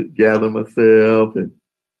trying to gather myself, and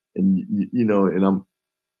I'm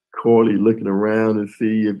coyly looking around and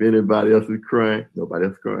see if anybody else is crying. Nobody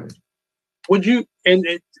else crying. Would you?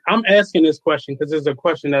 I'm asking this question because it's a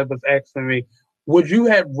question that was asked to me. Would you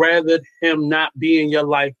have rather him not be in your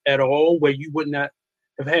life at all, where you would not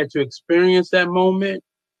have had to experience that moment,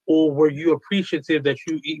 or were you appreciative that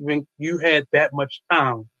you had that much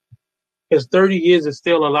time? Because 30 years is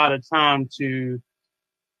still a lot of time to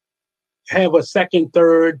have a second,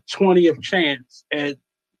 third, 20th chance at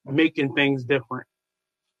making things different.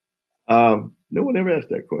 No one ever asked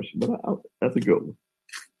that question, but that's a good one.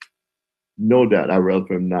 No doubt, I'd rather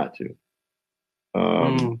for him not to.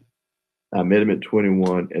 I met him at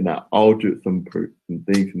 21, and I altered some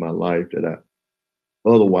things in my life that I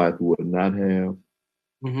otherwise would not have.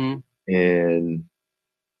 Mm-hmm. And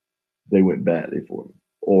they went badly for me.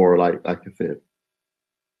 Or like I said,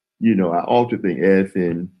 I altered things as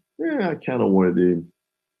in, I kind of wanted to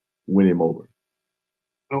win him over.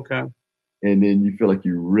 Okay. And then you feel like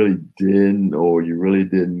you really didn't, or you really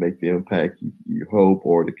didn't make the impact you hope,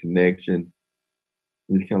 or the connection.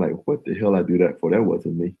 And it's kind of like, what the hell I do that for? That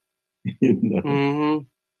wasn't me. Mm-hmm.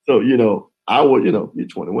 So, I would, you're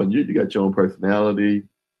 21, you got your own personality,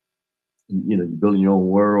 you're building your own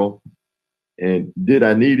world. And did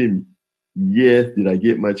I need him? Yes. Did I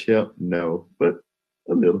get much help? No, but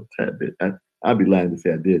a little tad bit. I'd be lying to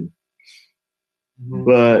say I didn't. Mm-hmm.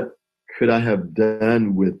 But could I have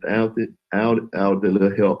done without it, out the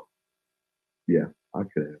little help? Yeah, I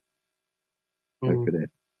could have. Mm-hmm. I could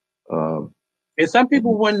have. And some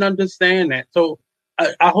people wouldn't understand that. So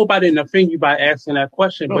I hope I didn't offend you by asking that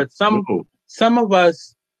question. No, but some of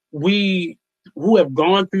us, we who have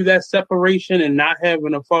gone through that separation and not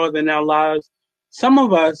having a father in our lives, some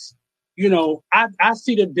of us, I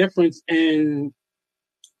see the difference in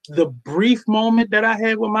the brief moment that I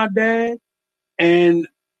had with my dad. And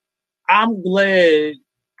I'm glad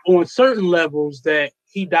on certain levels that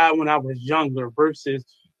he died when I was younger versus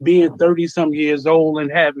being 30 some years old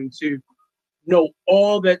and having to know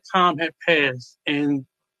all that time had passed and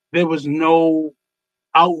there was no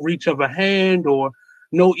outreach of a hand or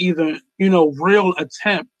no even, real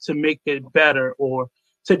attempt to make it better or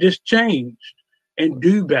to just change and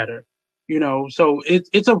do better, So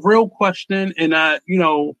it's a real question. And I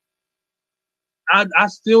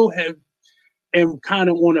still am kind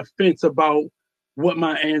of on the fence about what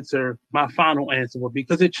my final answer would be,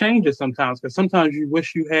 because it changes sometimes. Because sometimes you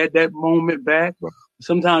wish you had that moment back. Right.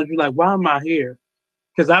 Sometimes you're like, why am I here?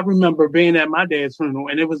 Because I remember being at my dad's funeral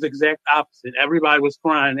and it was the exact opposite. Everybody was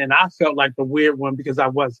crying and I felt like the weird one because I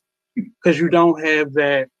wasn't. Because you don't have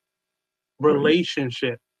that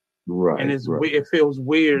relationship. Right. And it feels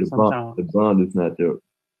weird sometimes. The bond is not there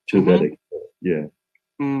to that extent. Yeah.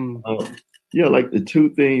 Like the two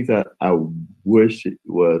things that I wish it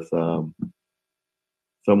was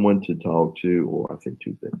someone to talk to, or I think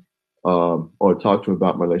two things, or talk to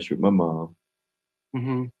about my relationship with my mom.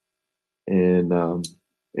 Mm-hmm. And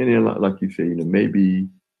then, like you said, maybe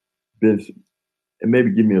this, and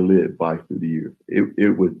maybe give me a little advice through the years.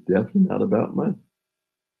 It was definitely not about money,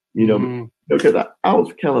 because I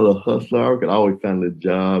was kind of a hustler. I could always find a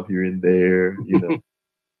job here and there,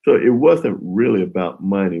 So it wasn't really about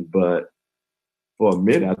money, but for a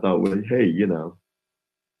minute I thought, well, hey,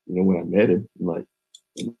 when I met him, I'm like,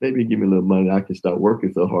 maybe give me a little money, I can start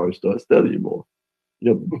working so hard, start studying more.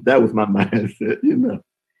 That was my mindset,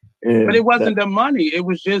 But it wasn't the money. It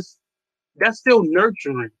was just, that's still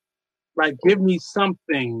nurturing. Like, give me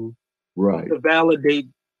something to validate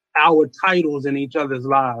our titles in each other's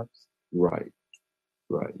lives. Right.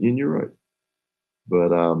 And you're right. But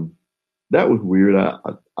that was weird. I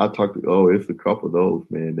talked to, it's a couple of those,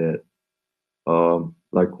 man, that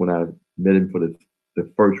like when I met him for the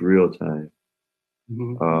first real time,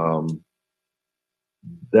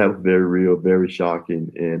 that was very real, very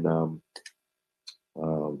shocking. And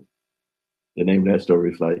the name of that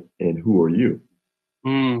story is like, and who are you?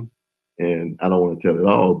 And I don't want to tell it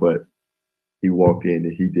all, but he walked in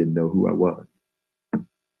and he didn't know who I was.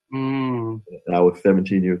 And I was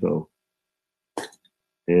 17 years old.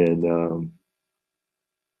 And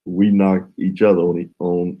we knocked each other on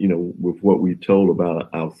with what we told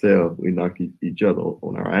about ourselves, we knocked each other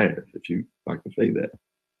on our ass, if I can say that.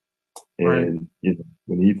 And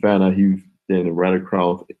when he found out he was standing right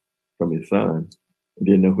across from his son and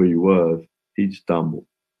didn't know who he was, he stumbled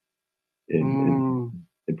and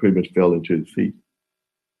pretty much fell into his feet.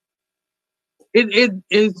 It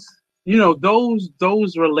is,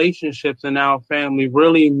 those relationships in our family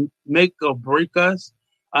really make or break us.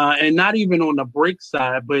 And not even on the break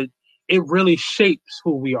side, but it really shapes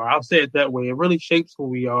who we are. I'll say it that way. It really shapes who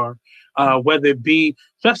we are, whether it be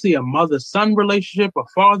especially a mother-son relationship, a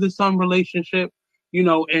father-son relationship,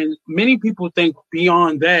 and many people think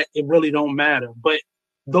beyond that, it really don't matter. But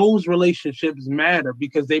those relationships matter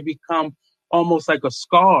because they become almost like a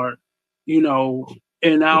scar, in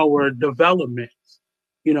our development,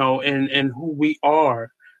 and who we are.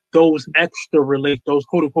 Those those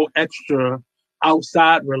quote unquote extra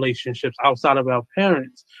outside relationships outside of our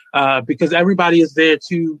parents, because everybody is there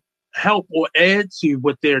to help or add to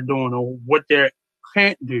what they're doing or what they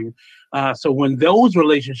can't do. So when those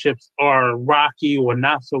relationships are rocky or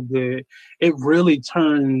not so good, it really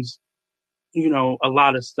turns a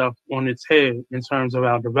lot of stuff on its head in terms of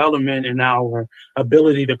our development and our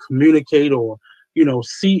ability to communicate or,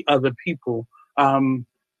 see other people. In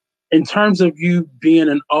terms of you being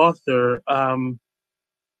an author,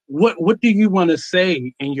 what do you want to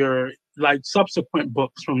say in your subsequent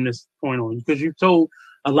books from this point on? Because you've told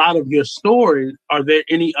a lot of your story. Are there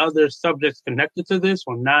any other subjects connected to this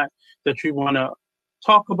or not that you want to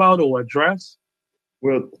talk about or address?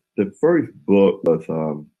 Well, the first book was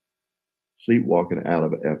Sleepwalking Out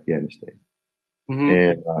of Afghanistan. Mm-hmm.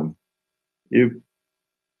 And it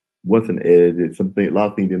wasn't edited. A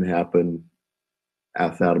lot of things didn't happen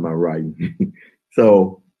outside of my writing.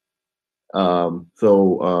 So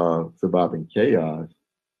Surviving Chaos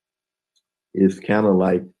is kind of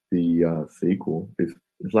like the sequel. It's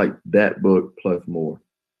like that book plus more.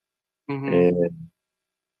 Mm-hmm. And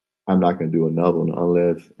I'm not going to do another one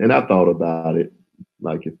unless, and I thought about it,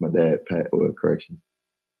 like if my dad passed, or correction,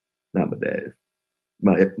 not my dad,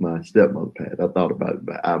 my stepmother passed. I thought about it,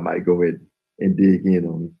 but I might go ahead and dig in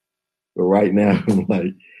on it. But right now, I'm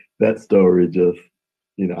like, that story just,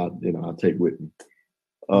 I'll take with me.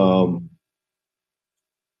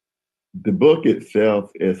 The book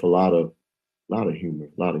itself is a lot of humor,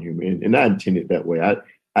 and I intended that way. I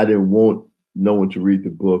didn't want no one to read the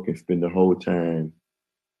book and spend the whole time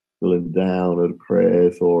feeling down or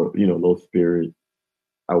depressed or low spirit.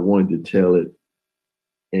 I wanted to tell it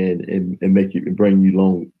and make you and bring you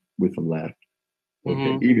along with some laughter. Okay,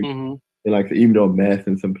 mm-hmm. Even though I'm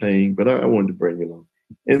masking some pain, but I wanted to bring you along.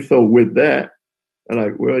 And so with that, I'm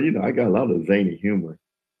like, well, I got a lot of zany humor.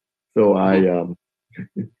 So mm-hmm.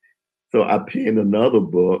 I penned another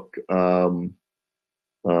book on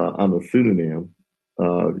a pseudonym,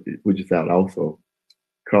 which is out also,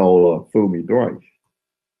 called Fool Me Thrice.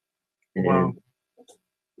 And wow.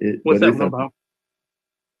 What's that about?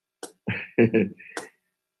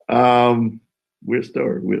 Weird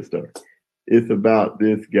story. It's about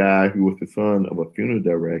this guy who was the son of a funeral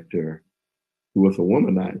director who was a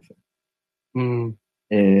womanizer. Mm.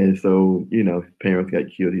 And so, his parents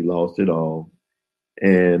got killed. He lost it all.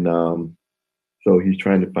 And so he's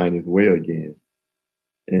trying to find his way again.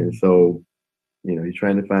 And so, he's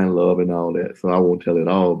trying to find love and all that. So I won't tell it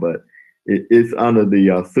all, but it's under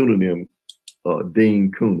the pseudonym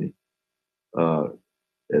Dean Cooney.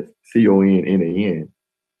 That's Connan.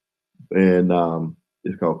 And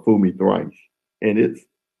it's called Fool Me Thrice. And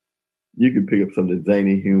you can pick up some of the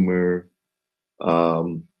zany humor.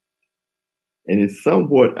 And it's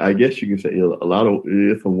somewhat, I guess you can say, it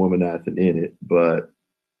is some womanizing in it, but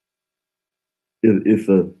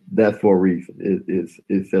that's for a reason.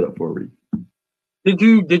 It's set up for a reason.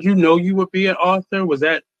 Did you know you would be an author? Was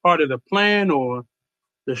that part of the plan or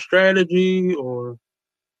the strategy, or?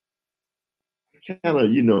 I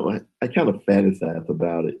kind of fantasize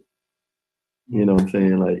about it. You know what I'm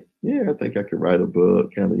saying? Like, yeah, I think I could write a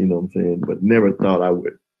book, kind of, you know what I'm saying? But never thought I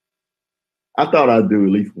would. I thought I'd do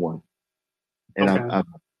at least one. And okay.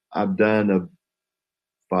 I've done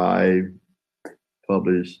 5,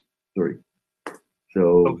 published 3.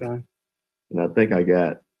 So, okay. And I think I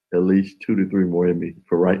got at least 2 to 3 more in me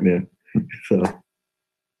for right now. So,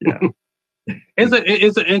 yeah.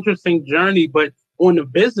 It's an interesting journey, but on the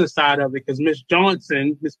business side of it, because Miss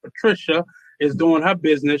Patricia, is doing her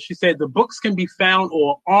business. She said the books can be found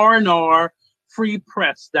on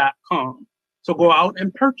rnrfreepress.com. So go out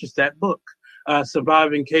and purchase that book,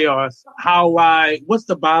 Surviving Chaos. What's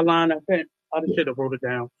the byline? I should have wrote it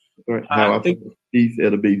down. Right. How I think peace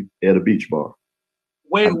at a beach bar.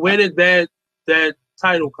 Where did that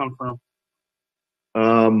title come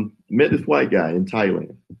from? Met this white guy in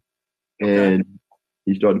Thailand, and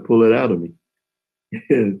he started to pull it out of me.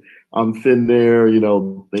 I'm sitting there,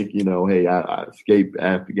 thinking, hey, I escaped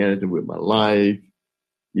Afghanistan with my life.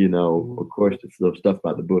 Of course, the stuff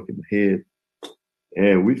about the book in the head.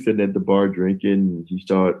 And we sitting at the bar drinking, and he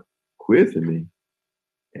started quizzing me.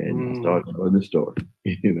 And I started telling the story,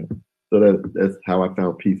 So that's how I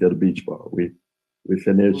found peace at a beach bar. We're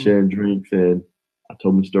sitting there sharing drinks, and I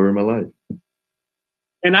told him the story of my life.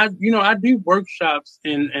 And I do workshops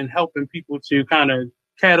and helping people to kind of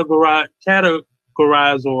categorize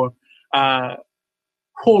or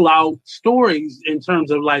pull out stories in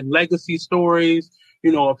terms of like legacy stories,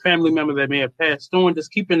 a family member that may have passed on,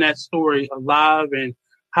 just keeping that story alive and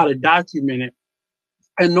how to document it.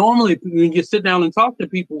 And normally when you sit down and talk to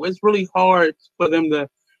people, it's really hard for them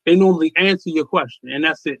they normally answer your question and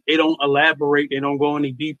that's it. They don't elaborate. They don't go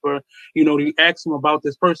any deeper. You ask them about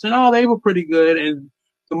this person. Oh, they were pretty good. And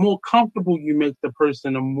the more comfortable you make the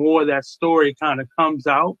person, the more that story kind of comes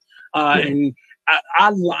out. And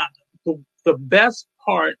the best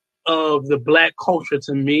part of the Black culture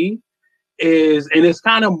to me and it's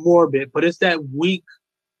kind of morbid, but it's that week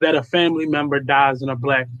that a family member dies in a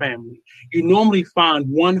Black family. You normally find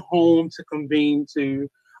one home to convene to,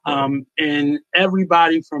 and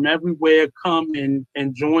everybody from everywhere come and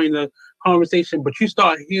join the conversation. But you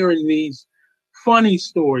start hearing these funny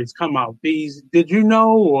stories come out. These, did you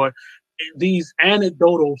know, or these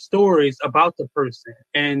anecdotal stories about the person.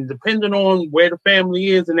 And depending on where the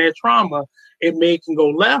family is and their trauma, it can go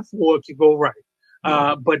left or it can go right.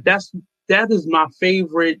 But that is my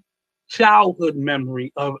favorite childhood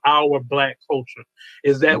memory of our Black culture,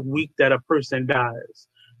 is that week that a person dies.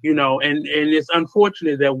 And it's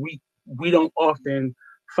unfortunate that we don't often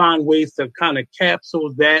find ways to kind of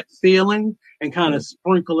capsule that feeling and kind of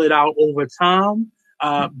sprinkle it out over time.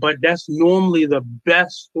 But that's normally the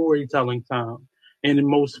best storytelling time in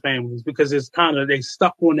most families, because it's kind of, they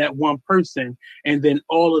stuck on that one person and then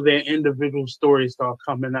all of their individual stories start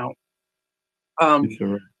coming out. Are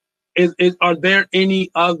there any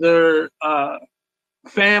other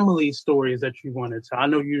family stories that you want to tell? I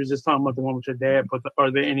know you were just talking about the one with your dad, but are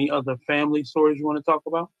there any other family stories you want to talk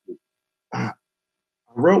about? I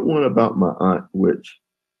wrote one about my aunt, which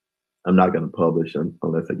I'm not going to publish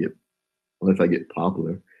unless I get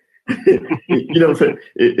popular. You know what I'm saying?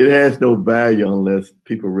 It has no value unless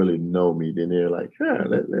people really know me. Then they're like,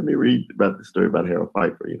 let me read about the story about Harold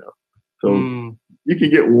Pfeiffer, So you can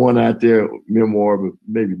get one out there, memoir, but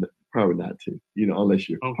probably not two, unless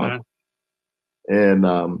you're popular. And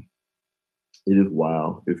it is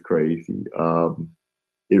wild. It's crazy.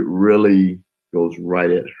 It really goes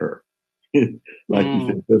right at her. Like you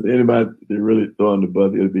said, if anybody they really throw on the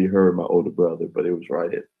bus, it would be her and my older brother, but it was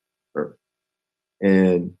right at her.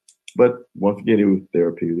 But once again, it was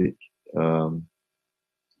therapeutic. And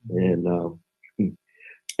the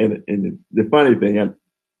funny thing,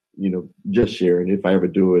 just sharing, if I ever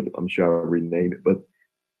do it, I'm sure I'll rename it. But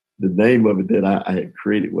the name of it that I had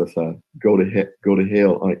created was Go to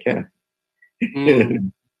Hell on a Cat.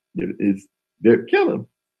 They're killing.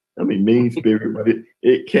 I mean, mean spirit, but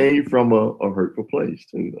it came from a hurtful place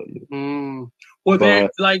too. Well,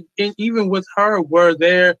 even with her, were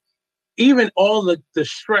there, even all the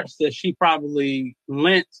stress that she probably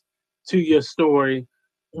lent to your story,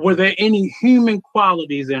 were there any human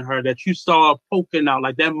qualities in her that you saw poking out,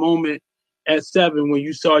 like that moment at 7 when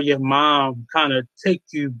you saw your mom kind of take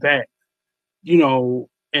you back,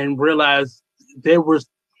 and realize there were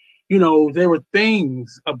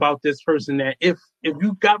things about this person that if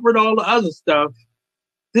you got rid of all the other stuff,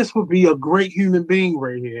 this would be a great human being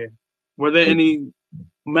right here. Were there any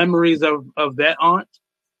memories of that aunt?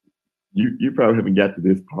 You probably haven't got to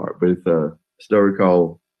this part, but it's a story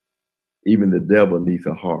called Even the Devil Needs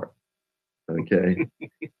a Heart. Okay.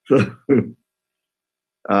 So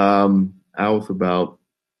I was about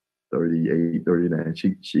 38, 39.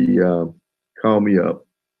 She called me up.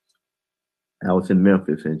 I was in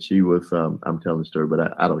Memphis and she was I'm telling the story, but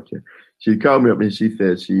I don't care. She called me up and she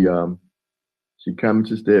said she coming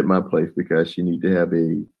to stay at my place because she need to have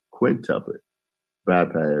a quintuplet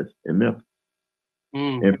bypass in Memphis.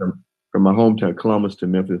 And from my hometown, Columbus, to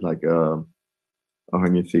Memphis, like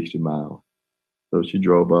 160 miles. So she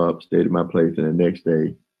drove up, stayed at my place, and the next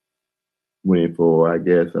day went in for, I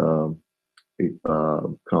guess, a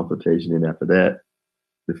consultation, and after that,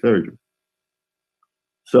 the surgery.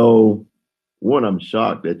 So, one, I'm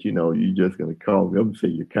shocked that, you're just going to call me up and say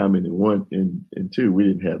you're coming, and one, and two, we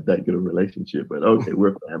didn't have that good a relationship, but okay,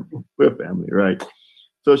 we're family, right?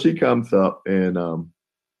 So she comes up, and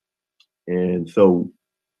so,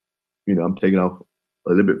 I'm taking off a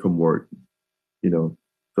little bit from work, So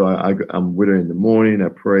I'm with her in the morning. I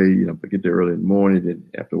pray, I get there early in the morning. Then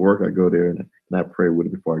after work, I go there and I pray with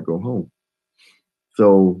her before I go home.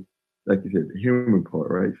 So, like you said, the human part,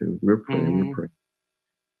 right? So we're praying.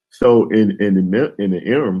 So in the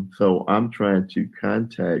interim, so I'm trying to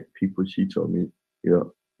contact people. She told me,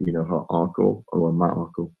 her uncle, or my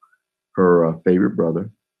uncle, her favorite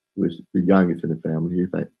brother, who is the youngest in the family.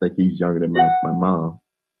 He's like he's younger than my mom.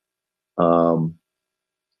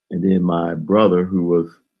 And then my brother, who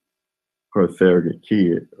was her surrogate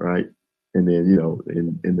kid, right? And then,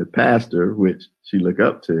 in the pastor, which she looked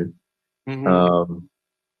up to,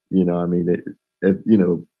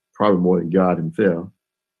 probably more than God himself.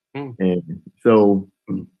 And so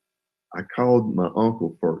I called my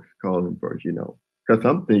uncle first, because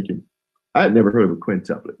I'm thinking, I had never heard of a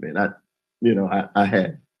quintuplet, man. I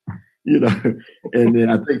had, and then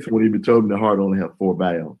I think someone even told me the heart only had 4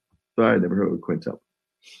 valves. So I had never heard of a quintuplet.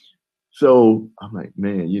 So I'm like,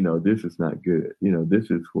 man, this is not good.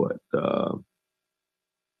 This is what, 90s,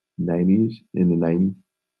 in the 90s.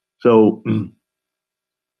 So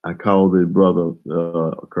I called the brother,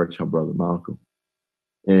 Kirk's brother, Malcolm.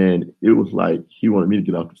 And it was like he wanted me to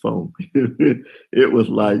get off the phone. It was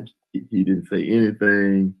like he didn't say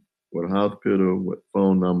anything, what hospital, what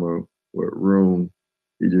phone number, what room.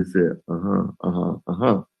 He just said, I'm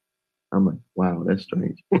like, wow, that's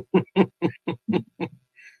strange.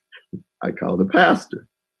 I called the pastor.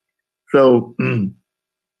 So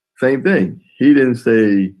same thing. He didn't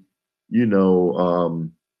say,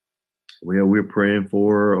 well, we're praying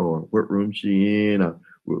for her, or what room she in, or,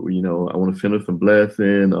 I want to send her some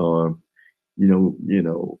blessing, or,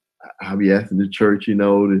 I'll be asking the church,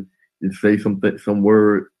 to say some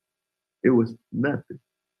word. It was nothing.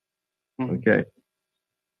 Okay.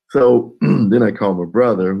 So then I called my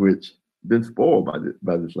brother, which been spoiled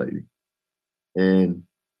by this lady, and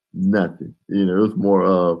nothing. It was more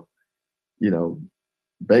of,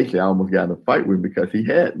 basically I almost got in a fight with him because he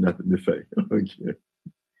had nothing to say. Okay.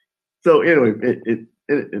 So anyway,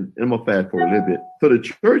 I'm gonna fast forward a little bit. So the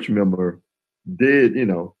church member did,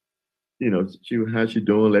 how's she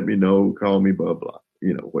doing? Let me know, call me, blah, blah,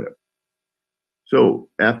 whatever. So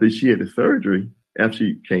after she had the surgery, after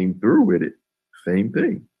she came through with it, same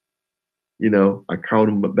thing. I called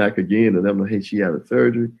him back again and I'm like, hey, she had a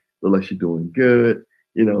surgery. Look like she's doing good.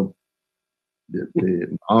 The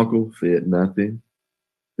uncle said nothing.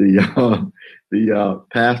 The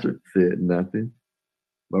pastor said nothing.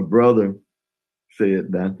 My brother said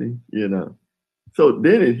nothing, So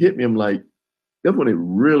then it hit me. I'm like, that's when it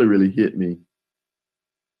really, really hit me.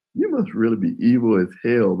 You must really be evil as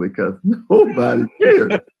hell because nobody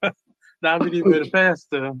cares. Not even the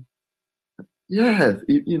pastor. Yes,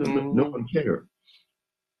 no one cared.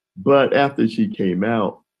 But after she came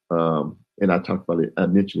out, and I talked about it, I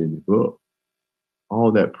mentioned in the book,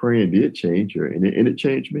 all that praying did change her, and it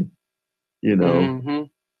changed me.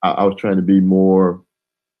 I was trying to be more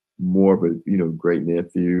of a great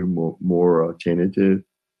nephew, more attentive.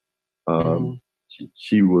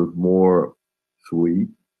 She was more sweet,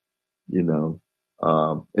 and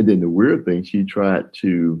then the weird thing, she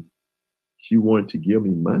wanted to give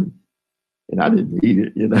me money, and I didn't need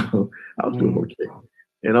it. I was doing okay,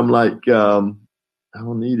 and I'm like, I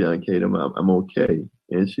don't need it, Aunt Kate. I'm okay.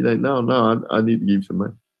 And she's like, no, I need to give you some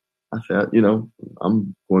money. I said,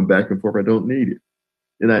 I'm going back and forth. I don't need it.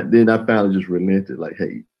 And then I finally just relented, like,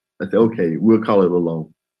 hey, I said, okay, we'll call it a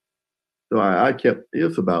loan. So I kept, it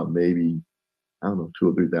was about maybe, I don't know,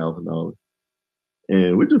 $2,000 or $3,000.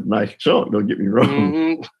 And which is a nice chunk, don't get me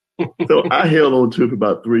wrong. So I held on to it for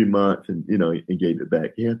about 3 months and, and gave it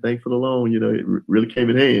back. Yeah, thanks for the loan. It really came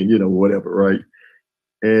in hand, whatever, right?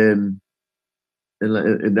 And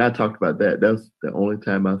I talked about that. That's the only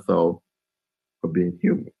time I saw her being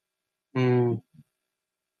human.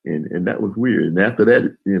 And that was weird. And after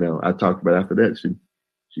that, I talked about after that,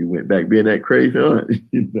 she went back being that crazy aunt,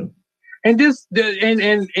 And just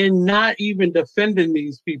and not even defending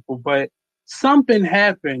these people, but something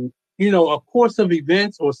happened, a course of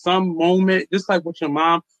events or some moment, just like with your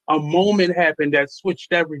mom, a moment happened that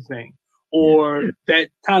switched everything, or that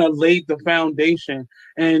kind of laid the foundation.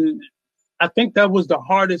 And I think that was the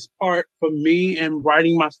hardest part for me in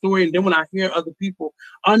writing my story. And then when I hear other people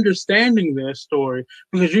understanding their story,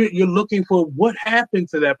 because you're looking for what happened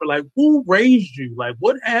to that, but like, who raised you? Like,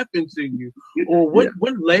 what happened to you? Or what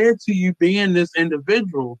led to you being this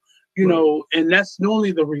individual? And that's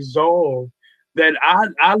normally the resolve that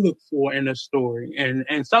I look for in a story.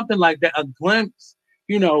 And something like that, a glimpse,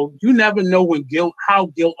 you never know how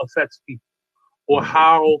guilt affects people, or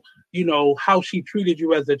how she treated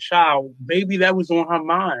you as a child. Maybe that was on her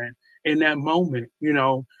mind in that moment,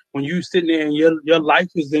 when you sitting there and your life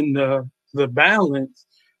is in the balance,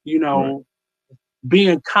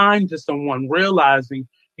 being kind to someone, realizing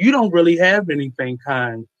you don't really have anything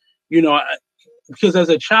kind, because as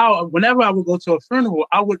a child, whenever I would go to a funeral,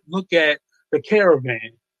 I would look at the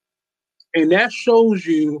caravan, and that shows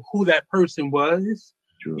you who that person was.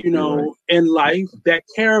 In life, that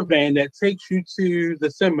caravan that takes you to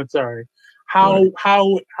the cemetery, how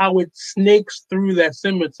it snakes through that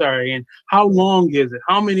cemetery, and how long is it?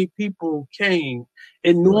 How many people came?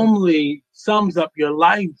 It normally sums up your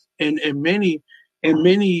life in many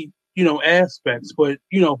aspects. But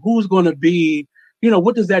who's going to be?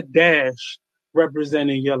 What does that dash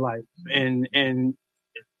represent in your life? And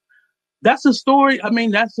that's a story. I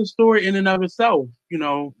mean, that's a story in and of itself.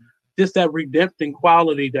 Just that redempting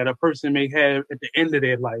quality that a person may have at the end of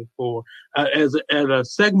their life, or as a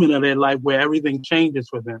segment of their life where everything changes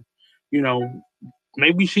for them.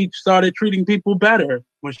 Maybe she started treating people better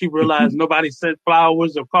when she realized nobody sent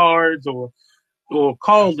flowers or cards or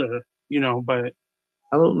called her. But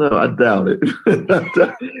I don't know. I doubt it.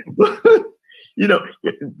 But,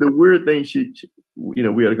 the weird thing, she we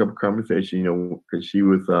had a couple of conversations, because she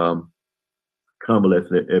was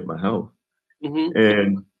convalescent at my house. Mm-hmm.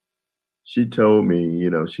 And she told me,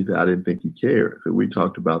 she said, I didn't think you cared. So we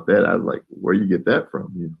talked about that. I was like, where you get that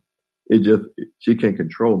from? She can't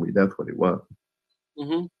control me. That's what it was.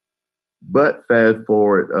 Mm-hmm. But fast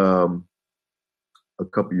forward a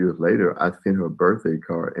couple years later, I sent her a birthday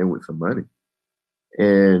card and with some money.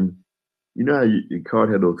 And you know how your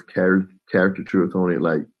card had those caricatures on it,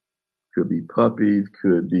 like could be puppies,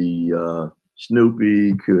 could be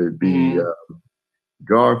Snoopy, could be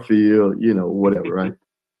Garfield, whatever, right?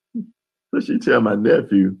 So she tell my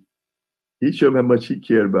nephew, he showed me how much he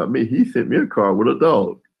cared about me. He sent me a card with a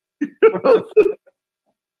dog.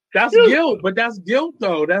 That's guilt, but that's guilt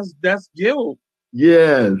though. That's guilt.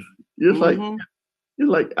 Yes. It's like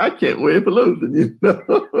I can't win for losing,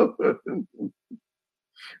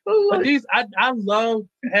 But I love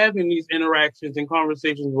having these interactions and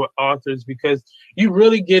conversations with authors because you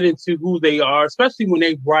really get into who they are, especially when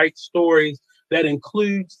they write stories that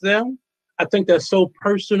includes them. I think that's so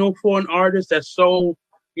personal for an artist. That's so,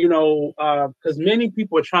 because many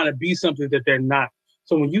people are trying to be something that they're not.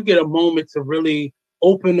 So when you get a moment to really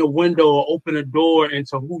open a window or open a door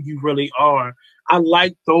into who you really are, I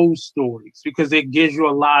like those stories because it gives you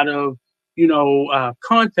a lot of,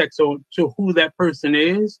 context to who that person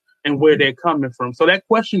is and where they're coming from. So that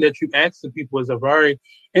question that you asked the people is a very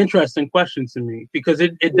interesting question to me because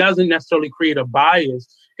it doesn't necessarily create a bias.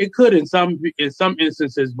 It could in some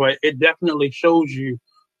instances, but it definitely shows you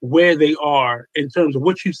where they are in terms of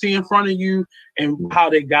what you see in front of you and how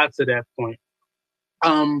they got to that point.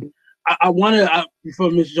 I want to, before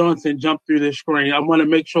Ms. Johnson jump through the screen, I want to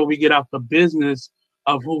make sure we get out the business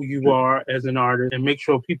of who you are as an artist and make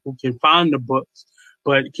sure people can find the books.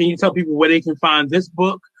 But can you tell people where they can find this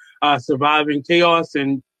book, Surviving Chaos,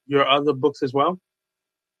 and your other books as well?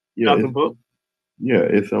 Yeah,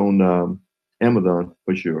 it's on Amazon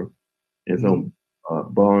for sure. It's on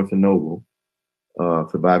Barnes and Noble.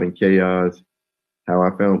 Surviving Chaos, How I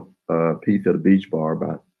Found Peace at the Beach Bar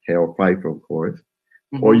by Harold Pfeiffer, of course.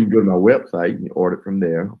 Mm-hmm. Or you can go to my website and order it from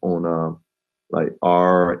there on like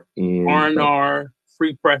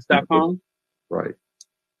rnrfreepress.com. Right.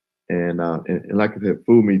 And like I said,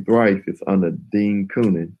 Fool Me Thrice, it's under Dean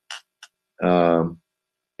Koonin.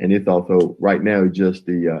 And it's also right now just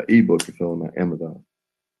the ebook is on Amazon.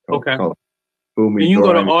 Okay. Fool Me and you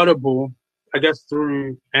Thrice. Go to Audible, I guess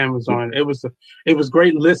through Amazon. It was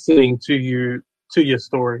great listening to your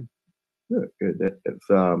story. Good. It's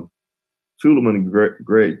Suleiman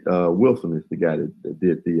Great Wilson is the guy that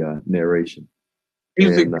did the narration.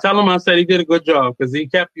 Tell him I said he did a good job because he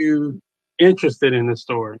kept you interested in the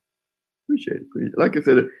story. Appreciate it. Like I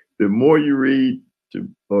said, the more you read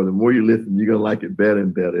or the more you listen, you're gonna like it better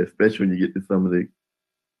and better, especially when you get to some of the.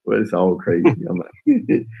 Well, it's all crazy.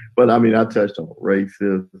 But I mean, I touched on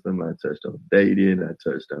racism. I touched on dating. I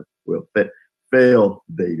touched on failed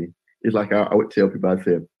dating. It's like I would tell people. I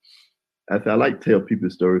said I like to tell people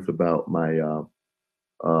stories about my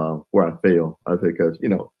where I fail. I said because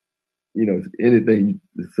anything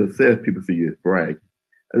success people see as brag,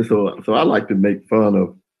 and so I like to make fun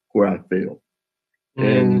of where I fail,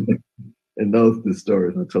 and those are the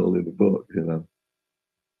stories I told in the book.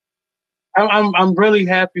 I'm really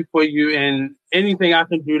happy for you, and anything I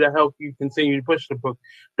can do to help you continue to push the book,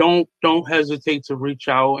 don't hesitate to reach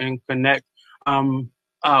out and connect.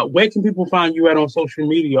 Where can people find you on social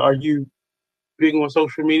media? Are you big on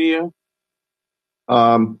social media?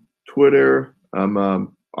 Twitter.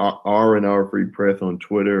 I'm R&R Free Press on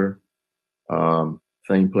Twitter.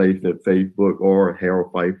 Same place at Facebook or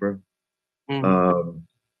Harold Pfeiffer. Mm-hmm.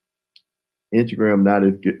 Instagram not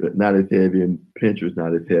as heavy, and Pinterest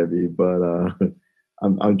not as heavy, but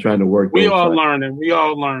I'm trying to work. We all learning.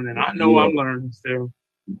 I know I'm learning still.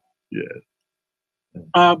 Yeah.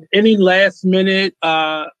 Any last minute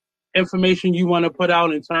information you want to put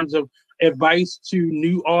out in terms of advice to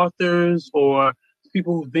new authors or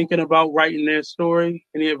people who are thinking about writing their story?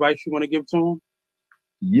 Any advice you want to give to them?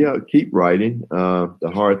 Yeah, keep writing.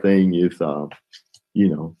 The hard thing is,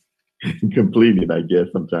 completing it, I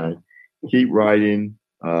guess, sometimes. Keep writing.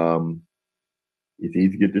 It's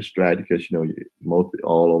easy to get distracted because,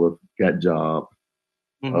 all of us got jobs.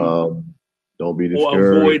 Mm-hmm. Don't be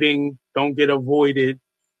discouraged. Or don't get avoided.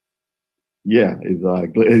 Yeah,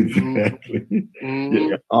 exactly. Mm-hmm.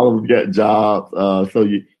 Yeah, all of us got jobs. So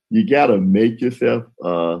you got to make yourself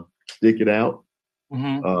stick it out.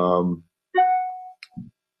 Mm-hmm.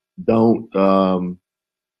 Don't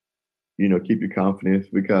keep your confidence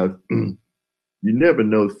because you never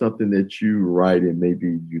know, something that you write, it may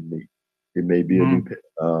be unique. It may be a new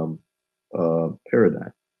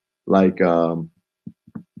paradigm, like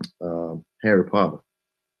Harry Potter.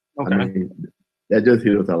 Okay. I mean, that just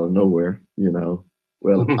hit us out of nowhere, you know.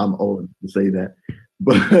 Well, I'm old to say that,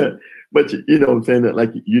 but you know what I'm saying, that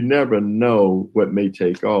like you never know what may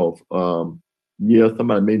take off. Yeah,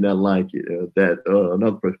 somebody may not like it, that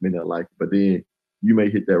another person may not like it, but then you may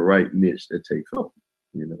hit that right niche that takes off,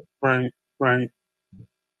 you know. Right.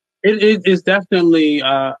 It is definitely.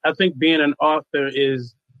 I think being an author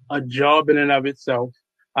is a job in and of itself.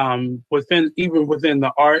 Within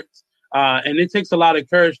the arts, and it takes a lot of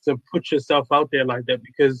courage to put yourself out there like that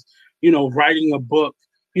because writing a book,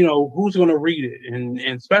 who's going to read it, and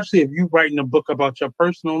especially if you're writing a book about your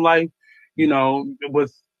personal life,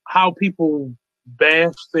 with how people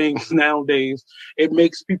bash things nowadays, it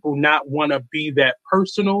makes people not want to be that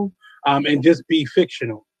personal, and just be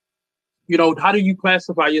fictional. How do you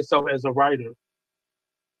classify yourself as a writer?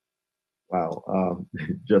 Wow,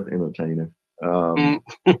 just entertainer. Mm.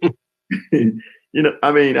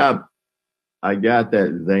 I mean, I got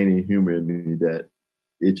that zany humor in me that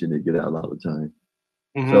itching to get out all the time.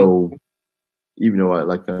 Mm-hmm. So even though I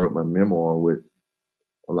wrote my memoir with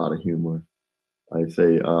a lot of humor, I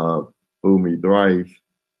say, "Fool me thrice."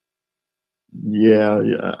 Yeah.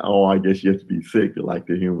 Oh, I guess you have to be sick to like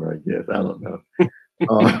the humor. I guess I don't know.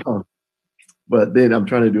 But then I'm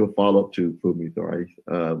trying to do a follow up to "Fool Me Thrice."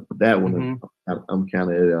 That one, I'm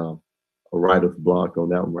kind of at a writer's block on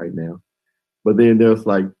that one right now. But then there's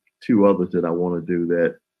like two others that I want to do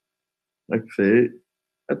that, like I said,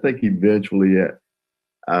 I think eventually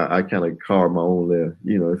I kind of carve my own layer.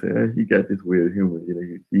 Say, he got this weird humor.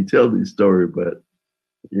 He tells these stories, but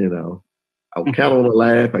I kind of want to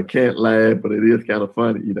laugh. I can't laugh, but it is kind of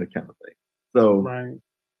funny, kind of thing. So right.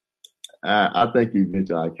 I think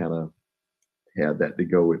eventually I kind of have that to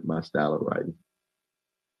go with my style of writing.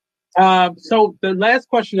 So the last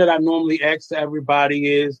question that I normally ask to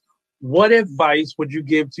everybody is, what advice would you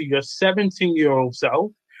give to your 17-year-old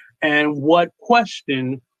self? And what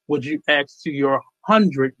question would you ask to your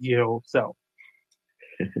 100-year-old self?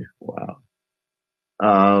 Wow.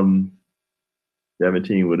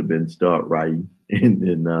 17 would have been start writing and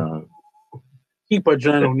then keep a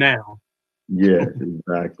journal now. Yeah,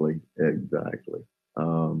 exactly.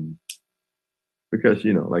 Because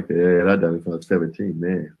like I done it when I was 17,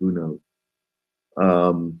 man, who knows?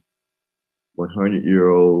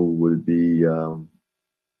 100-year-old would be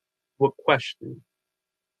what question?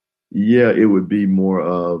 Yeah, it would be more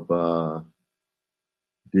of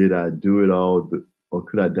did I do it all or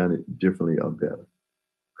could I have done it differently or better?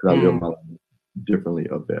 Could I live my life differently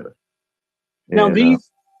or better? Now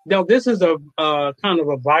this is a kind of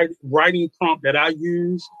a writing prompt that I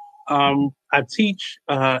use. I teach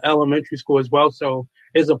elementary school as well, so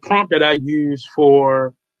it's a prompt that I use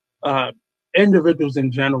for individuals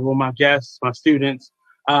in general, my guests, my students,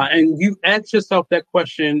 and you ask yourself that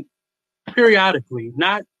question periodically,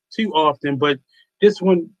 not too often, but just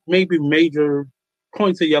when maybe major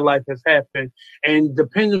points of your life has happened, and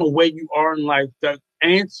depending on where you are in life, the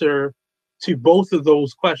answer to both of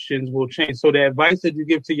those questions will change. So the advice that you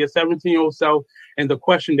give to your 17-year-old self and the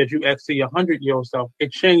question that you ask to your 100-year-old self,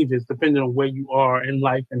 it changes depending on where you are in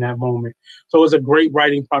life in that moment. So it's a great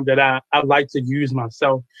writing prompt that I like to use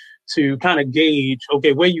myself to kind of gauge,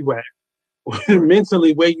 okay, where you at?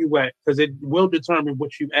 Mentally, where you at? Because it will determine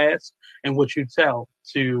what you ask and what you tell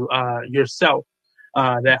to yourself,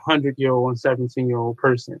 that 100-year-old and 17-year-old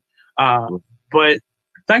person. But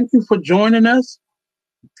thank you for joining us.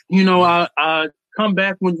 Come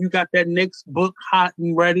back when you got that next book hot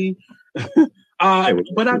and ready.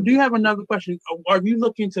 But I do have another question. Are you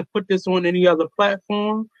looking to put this on any other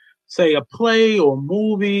platform, say a play or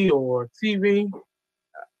movie or TV?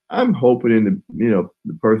 I'm hoping the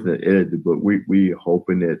person that edited the book, we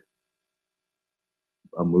hoping that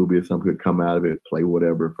a movie or something could come out of it, play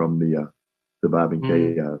whatever from the Surviving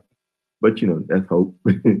Chaos. But that's hope.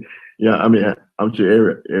 Yeah, I mean, I'm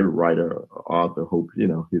sure every writer or author hopes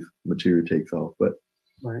his material takes off. But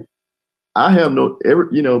right. I have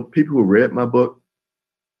people who read my book,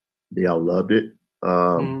 they all loved it.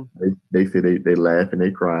 They say they laughed and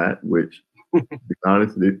they cried, which, to be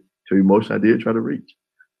honest, to emotion I did try to reach.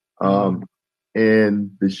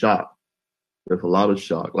 And the shock. There's a lot of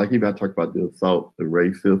shock. Like even I talked about the assault, the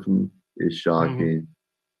racism is shocking.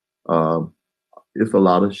 It's a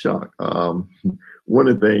lot of shock. One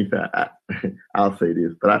of the things that I'll say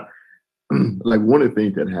this, but like one of the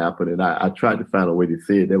things that happened, and I tried to find a way to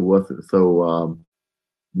say it that wasn't so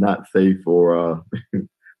not safe for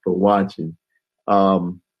for watching.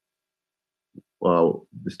 Well,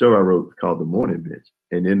 the story I wrote was called The Morning Bitch,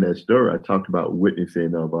 and in that story I talked about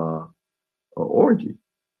witnessing of an orgy.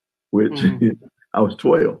 which I was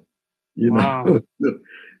 12,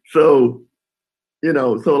 So,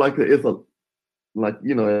 so like it's like,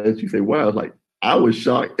 as you say, wow, like I was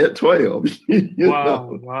shocked at 12.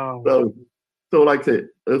 Wow. So like I said,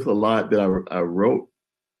 there's a lot that I wrote.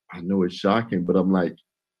 I know it's shocking, but I'm like,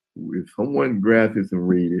 if someone grabs this and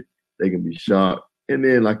read it, they can be shocked. And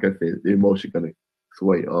then, like I said, the emotion gonna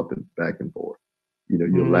sway up and back and forth.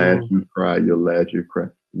 You'll laugh, you cry, you'll laugh, you cry,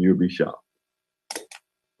 and you'll be shocked.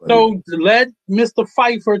 So let Mr.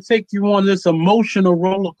 Pfeiffer take you on this emotional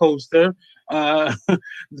roller coaster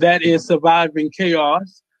that is Surviving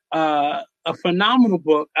Chaos. A phenomenal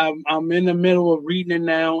book. I'm in the middle of reading it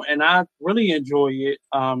now, and I really enjoy it.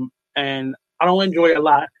 And I don't enjoy it a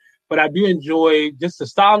lot, but I do enjoy just the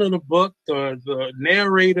style of the book, the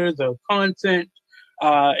narrator, the content,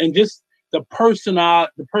 and just the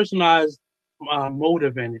personalized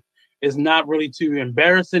motive in it. Is not really to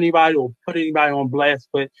embarrass anybody or put anybody on blast,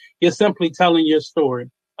 but you're simply telling your story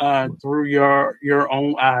through your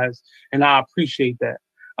own eyes, and I appreciate that.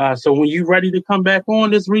 So when you're ready to come back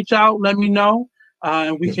on, just reach out, let me know,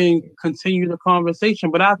 and we can continue the conversation.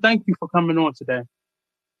 But I thank you for coming on today.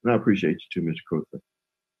 I appreciate you too, Mr. Cruz.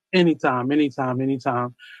 Anytime.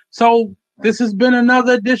 So this has been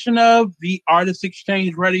another edition of the Artist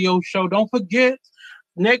Exchange Radio Show. Don't forget,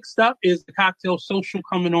 next up is the Cocktail Social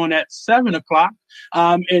coming on at 7 o'clock.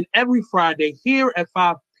 And every Friday here at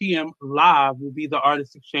 5 p.m. live will be the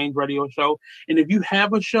Artist Exchange Radio Show. And if you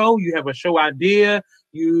have a show idea,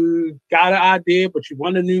 you got an idea, but you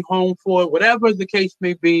want a new home for it, whatever the case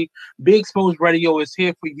may be, Be Exposed Radio is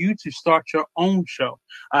here for you to start your own show.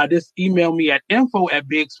 Just email me at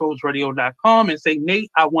info@beexposedradio.com and say,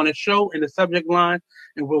 Nate, I want a show in the subject line,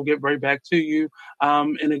 and we'll get right back to you.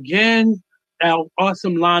 And again, our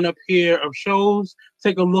awesome lineup here of shows.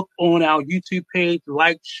 Take a look on our YouTube page,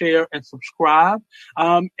 like, share, and subscribe.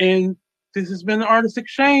 And this has been the Artist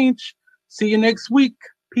Exchange. See you next week.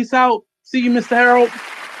 Peace out. See you, Mr. Harold.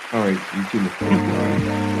 All right. You too, Mr. Harold.